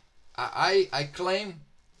guys. I claim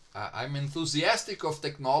I'm enthusiastic of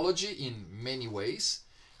technology in many ways,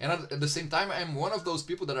 and at the same time, I'm one of those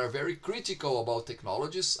people that are very critical about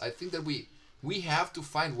technologies. I think that we have to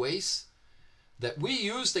find ways that we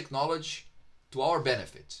use technology to our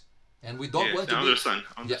benefit, and we don't want to understand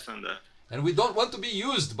that. And we don't want to be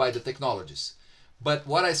used by the technologies. But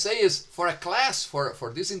what I say is, for a class, for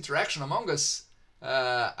this interaction among us,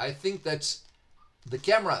 I think that the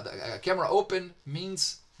camera open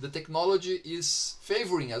means the technology is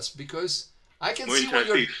favoring us, because I can see when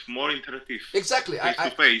you're more interactive. Exactly. Face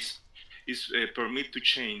to face is permit to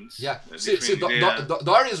change. Yeah. See,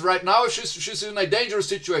 Doris right now, she's in a dangerous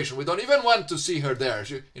situation. We don't even want to see her there.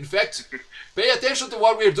 In fact, pay attention to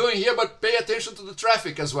what we're doing here, but pay attention to the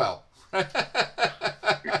traffic as well.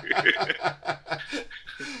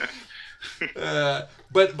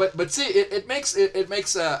 But see, it makes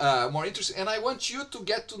more interesting, and I want you to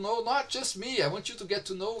get to know not just me. I want you to get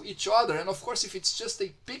to know each other, and of course, if it's just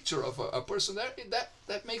a picture of a person there,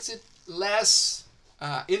 that makes it less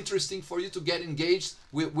interesting for you to get engaged.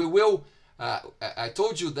 We will. I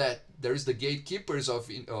told you that there is the gatekeepers of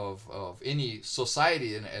any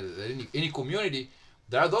society and any community.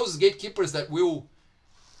 There are those gatekeepers that will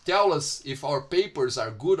tell us if our papers are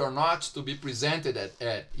good or not to be presented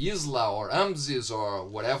at ISLA or AMCIS or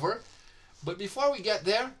whatever. But before we get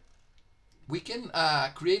there, we can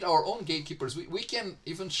create our own gatekeepers. We can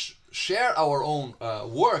even share our own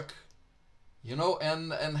work, you know,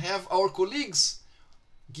 and have our colleagues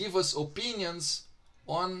give us opinions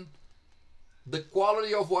on the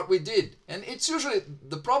quality of what we did. And it's usually,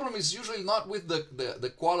 the problem is usually not with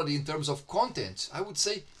the quality in terms of content. I would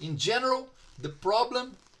say in general, the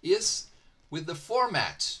problem is with the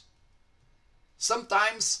format.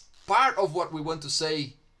 Sometimes part of what we want to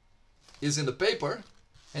say is in the paper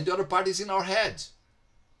and the other part is in our head.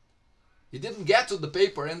 It didn't get to the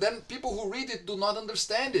paper, and then people who read it do not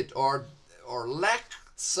understand it or lack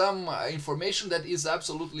some information that is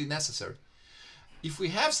absolutely necessary. If we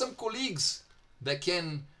have some colleagues that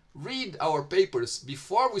can read our papers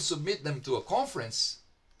before we submit them to a conference,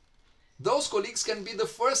 those colleagues can be the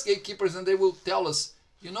first gatekeepers, and they will tell us,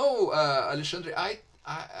 you know, Alexandre, I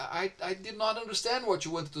did not understand what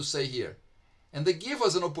you wanted to say here. And they give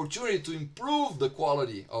us an opportunity to improve the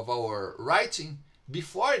quality of our writing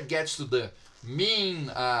before it gets to the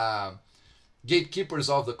mean gatekeepers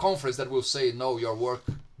of the conference that will say, no, your work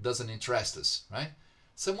doesn't interest us, right?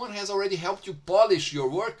 Someone has already helped you polish your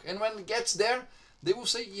work, and when it gets there, they will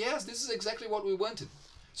say, yes, this is exactly what we wanted.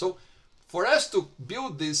 So for us to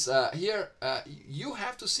build this here, you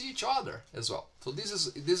have to see each other as well. So this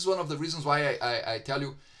is one of the reasons why I tell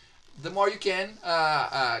you, the more you can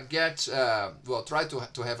try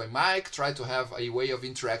to have a mic, try to have a way of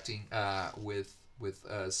interacting with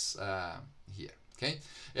us here. Okay,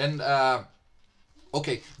 and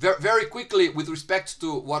okay, very quickly with respect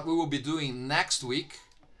to what we will be doing next week.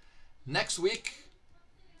 Next week,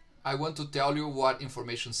 I want to tell you what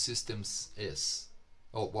information systems is.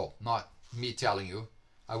 Oh well, not me telling you.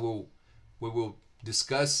 We will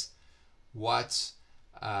discuss what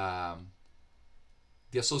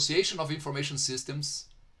the Association of Information Systems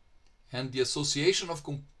and the Association of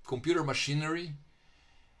Computer Machinery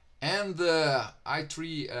and the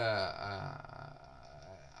I3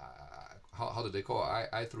 how do they call it?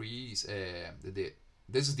 I3Es?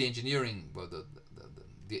 This is the engineering, well,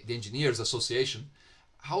 the Engineers Association.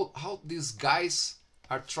 How these guys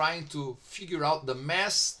are trying to figure out the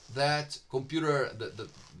mess that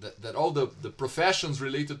that all the professions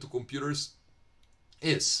related to computers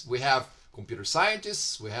is. We have computer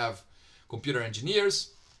scientists, we have computer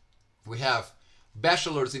engineers, we have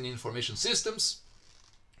bachelors in information systems,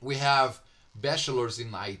 we have bachelors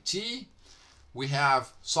in IT, we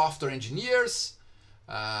have software engineers.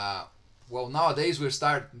 Well, nowadays we're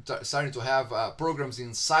starting to have programs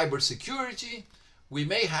in cybersecurity. We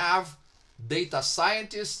may have data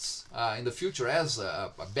scientists in the future as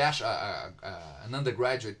an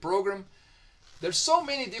undergraduate program. There's so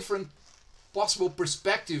many different possible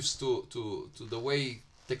perspectives to the way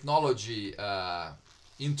technology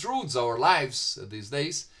intrudes our lives these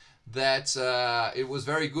days, that it was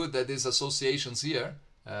very good that these associations here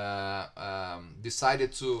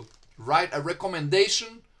decided to write a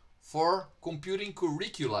recommendation for computing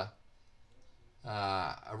curricula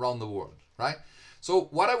around the world, right? So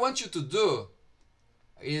what I want you to do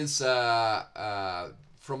is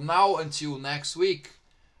from now until next week,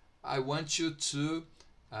 I want you to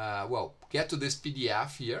well, get to this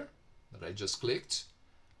PDF here that I just clicked,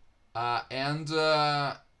 and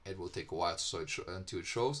it will take a while until it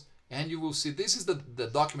shows, and you will see this is the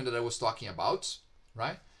document that I was talking about,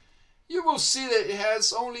 right? You will see that it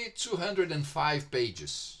has only 205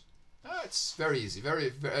 pages. It's very easy,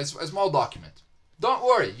 very a small document. Don't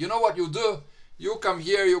worry. You know what you do? You come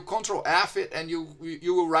here, you Control F it, and you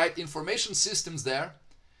will write information systems there,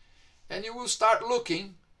 and you will start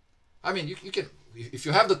looking. I mean, you can, if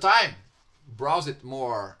you have the time, browse it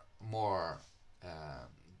more.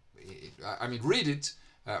 I mean, read it,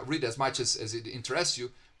 read as much as it interests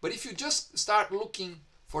you. But if you just start looking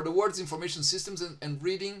for the words information systems and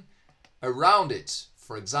reading around it,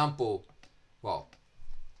 for example, well,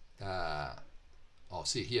 oh,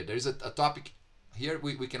 see here, there is a topic here.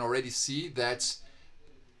 We can already see that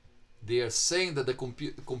they are saying that the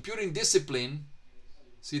computing discipline,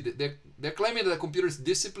 see, they're claiming that the computer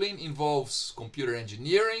discipline involves computer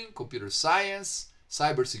engineering, computer science,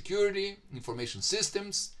 cybersecurity, information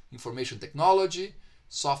systems, information technology,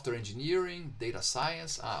 software engineering, data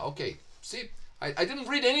science. Okay, see, I didn't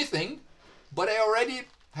read anything, but I already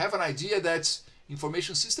have an idea that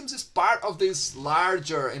information systems is part of this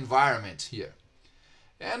larger environment here.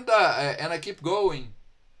 And I keep going,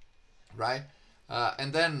 right?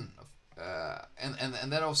 And then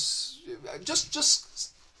I'll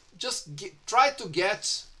try to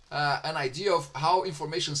get an idea of how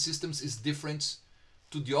information systems is different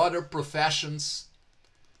to the other professions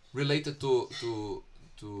related to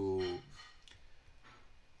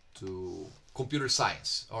computer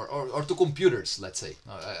science or to computers, let's say.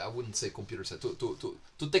 I wouldn't say computer science,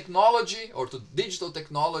 to technology or to digital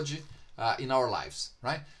technology in our lives,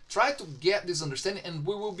 right? Try to get this understanding, and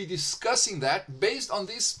we will be discussing that based on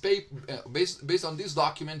this paper, based on this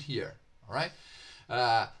document here. All right.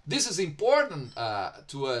 This is important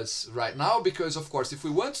to us right now because, of course, if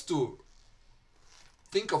we want to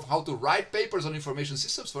think of how to write papers on information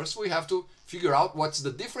systems, first we have to figure out what's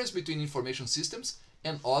the difference between information systems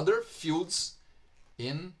and other fields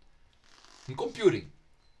in computing,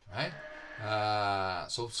 right?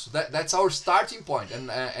 So that's our starting point,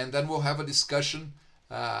 and then we'll have a discussion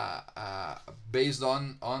based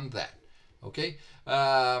on that. Okay.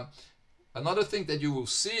 Another thing that you will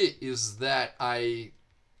see is that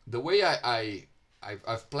the way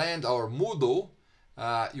I've planned our Moodle,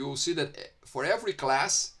 you will see that for every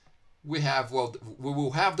class we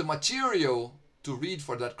will have the material to read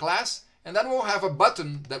for that class, and then we'll have a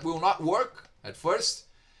button that will not work at first.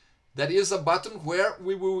 That is a button where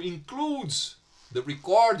we will include the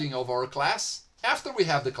recording of our class after we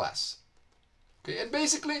have the class. Okay, and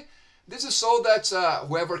basically this is so that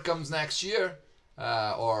whoever comes next year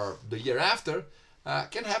or the year after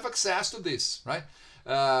can have access to this, right?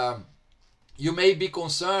 You may be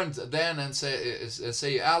concerned then and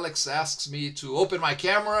say Alex asks me to open my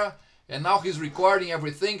camera and now he's recording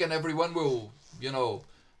everything and everyone will, you know,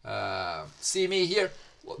 see me here.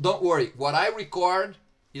 Well, don't worry, what I record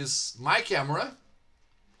is my camera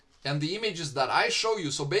and the images that I show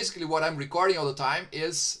you. So basically what I'm recording all the time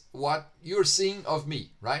is what you're seeing of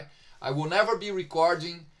me, right? I will never be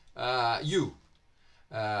recording you.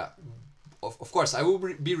 Of course, I will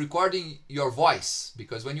be recording your voice,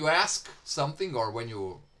 because when you ask something or when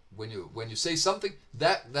you when you say something,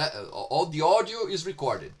 that all the audio is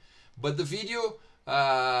recorded, but the video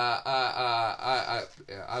I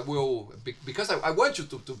will, because I want you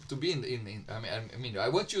to be I mean I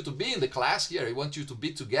want you to be in the class here. I want you to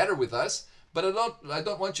be together with us, but I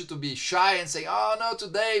don't want you to be shy and say, oh no,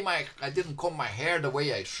 today I didn't comb my hair the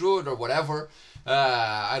way I should or whatever.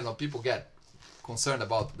 I don't know, people get concerned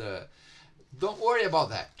about the. Don't worry about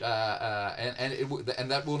that,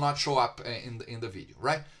 and that will not show up in the video,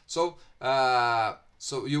 right? So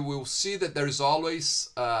so you will see that there is always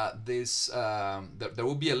this. There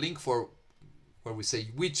will be a link for where we say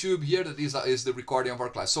YouTube here. That is the recording of our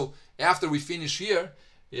class. So after we finish here,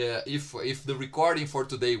 if the recording for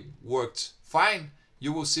today worked fine,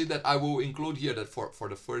 you will see that I will include here that for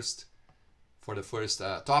the first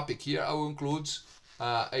topic here, I will include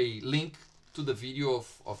a link to the video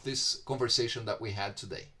of this conversation that we had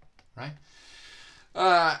today, right?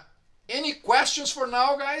 Any questions for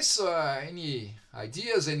now, guys? Any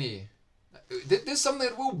ideas? This is something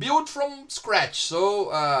that we'll build from scratch.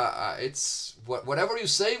 So it's whatever you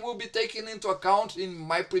say will be taken into account in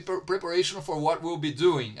my preparation for what we'll be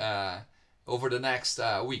doing over the next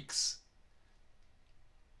weeks.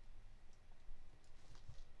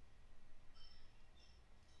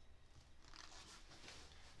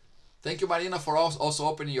 Thank you, Marina, for also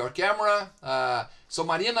opening your camera. So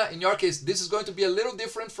Marina, in your case, this is going to be a little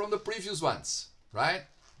different from the previous ones, right?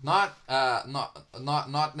 Not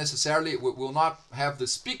necessarily. We will not have the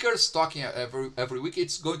speakers talking every week.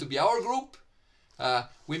 It's going to be our group.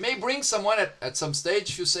 We may bring someone at some stage.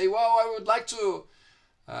 If you say, well, I would like to,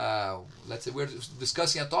 let's say we're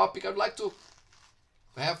discussing a topic, I'd like to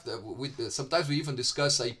have, sometimes we even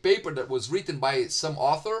discuss a paper that was written by some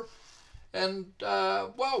author. And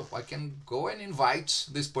well, I can go and invite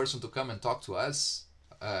this person to come and talk to us.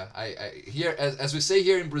 Here, as we say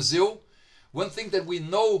here in Brazil, one thing that we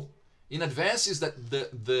know in advance is that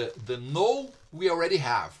the know we already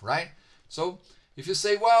have, right? So if you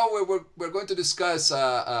say, well, we're going to discuss,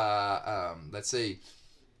 let's say,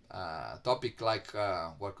 a topic like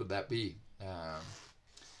what could that be?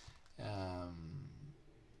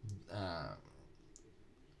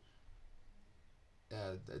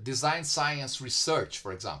 Design science research,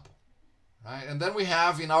 for example, right? And then we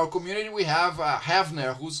have in our community, we have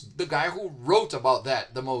Havner, who's the guy who wrote about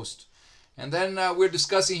that the most. And then we're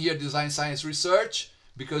discussing here design science research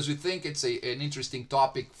because we think it's an interesting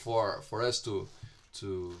topic for us to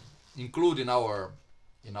include in our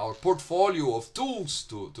portfolio of tools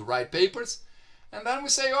to write papers. And then we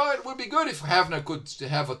say, oh, it would be good if Havner could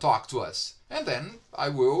have a talk to us. And then I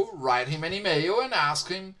will write him an email and ask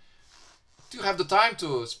him, do you have the time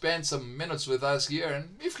to spend some minutes with us here?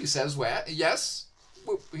 And if he says, well, yes,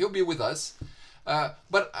 he'll be with us.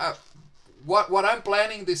 But what I'm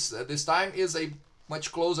planning this time is a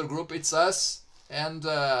much closer group. It's us and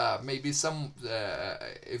maybe some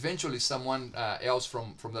eventually someone else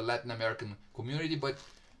from the Latin American community. But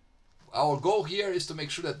our goal here is to make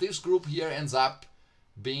sure that this group here ends up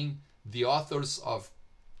being the authors of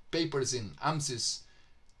papers in AMCIS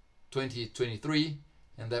 2023.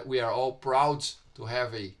 And that we are all proud to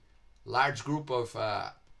have a large group of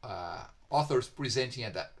authors presenting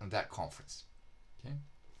at that conference. Okay.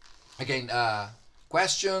 Again,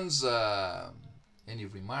 questions, any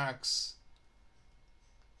remarks?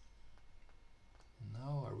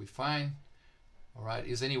 No, are we fine? All right,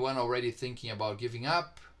 is anyone already thinking about giving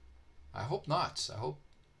up? I hope not. I hope.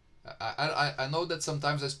 I know that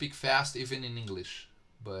sometimes I speak fast even in English,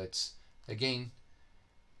 but again,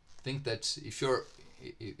 think that if you're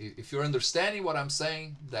understanding what I'm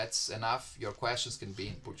saying, that's enough. Your questions can be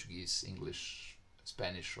in Portuguese, English,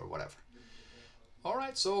 Spanish, or whatever. All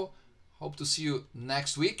right, so hope to see you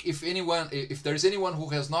next week. If there's anyone who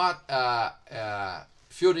has not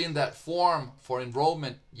filled in that form for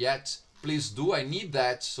enrollment yet, please do. I need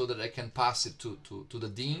that so that I can pass it to the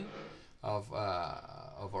dean of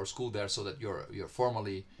our school there, so that you're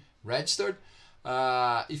formally registered.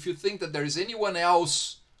 If you think that there is anyone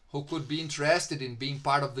else who could be interested in being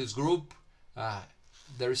part of this group,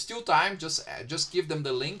 there is still time. Just give them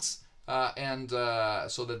the links and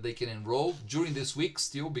so that they can enroll during this week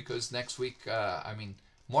still, because next week, I mean,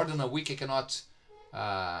 more than a week I cannot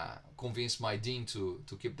convince my dean to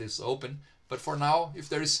keep this open. But for now, if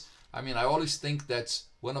there is, I mean, I always think that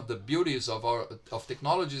one of the beauties of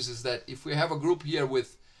technologies is that if we have a group here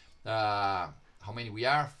with how many we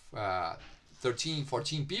are, 13,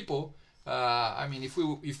 14 people. I mean, if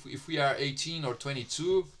we are 18 or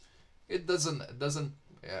 22, it doesn't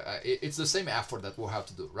it's the same effort that we'll have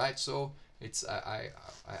to do, right? So it's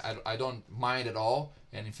I don't mind at all,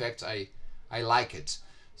 and in fact I like it.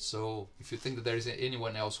 So if you think that there is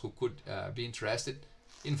anyone else who could be interested,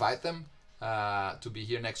 invite them to be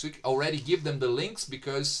here next week. Already give them the links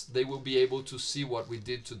because they will be able to see what we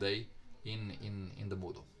did today in the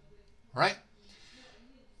Moodle. All right?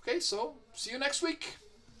 Okay, so see you next week.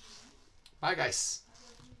 Bye, guys.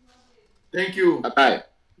 Thank you. Bye-bye.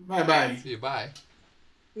 Bye-bye. See you. Bye.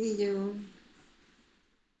 See you.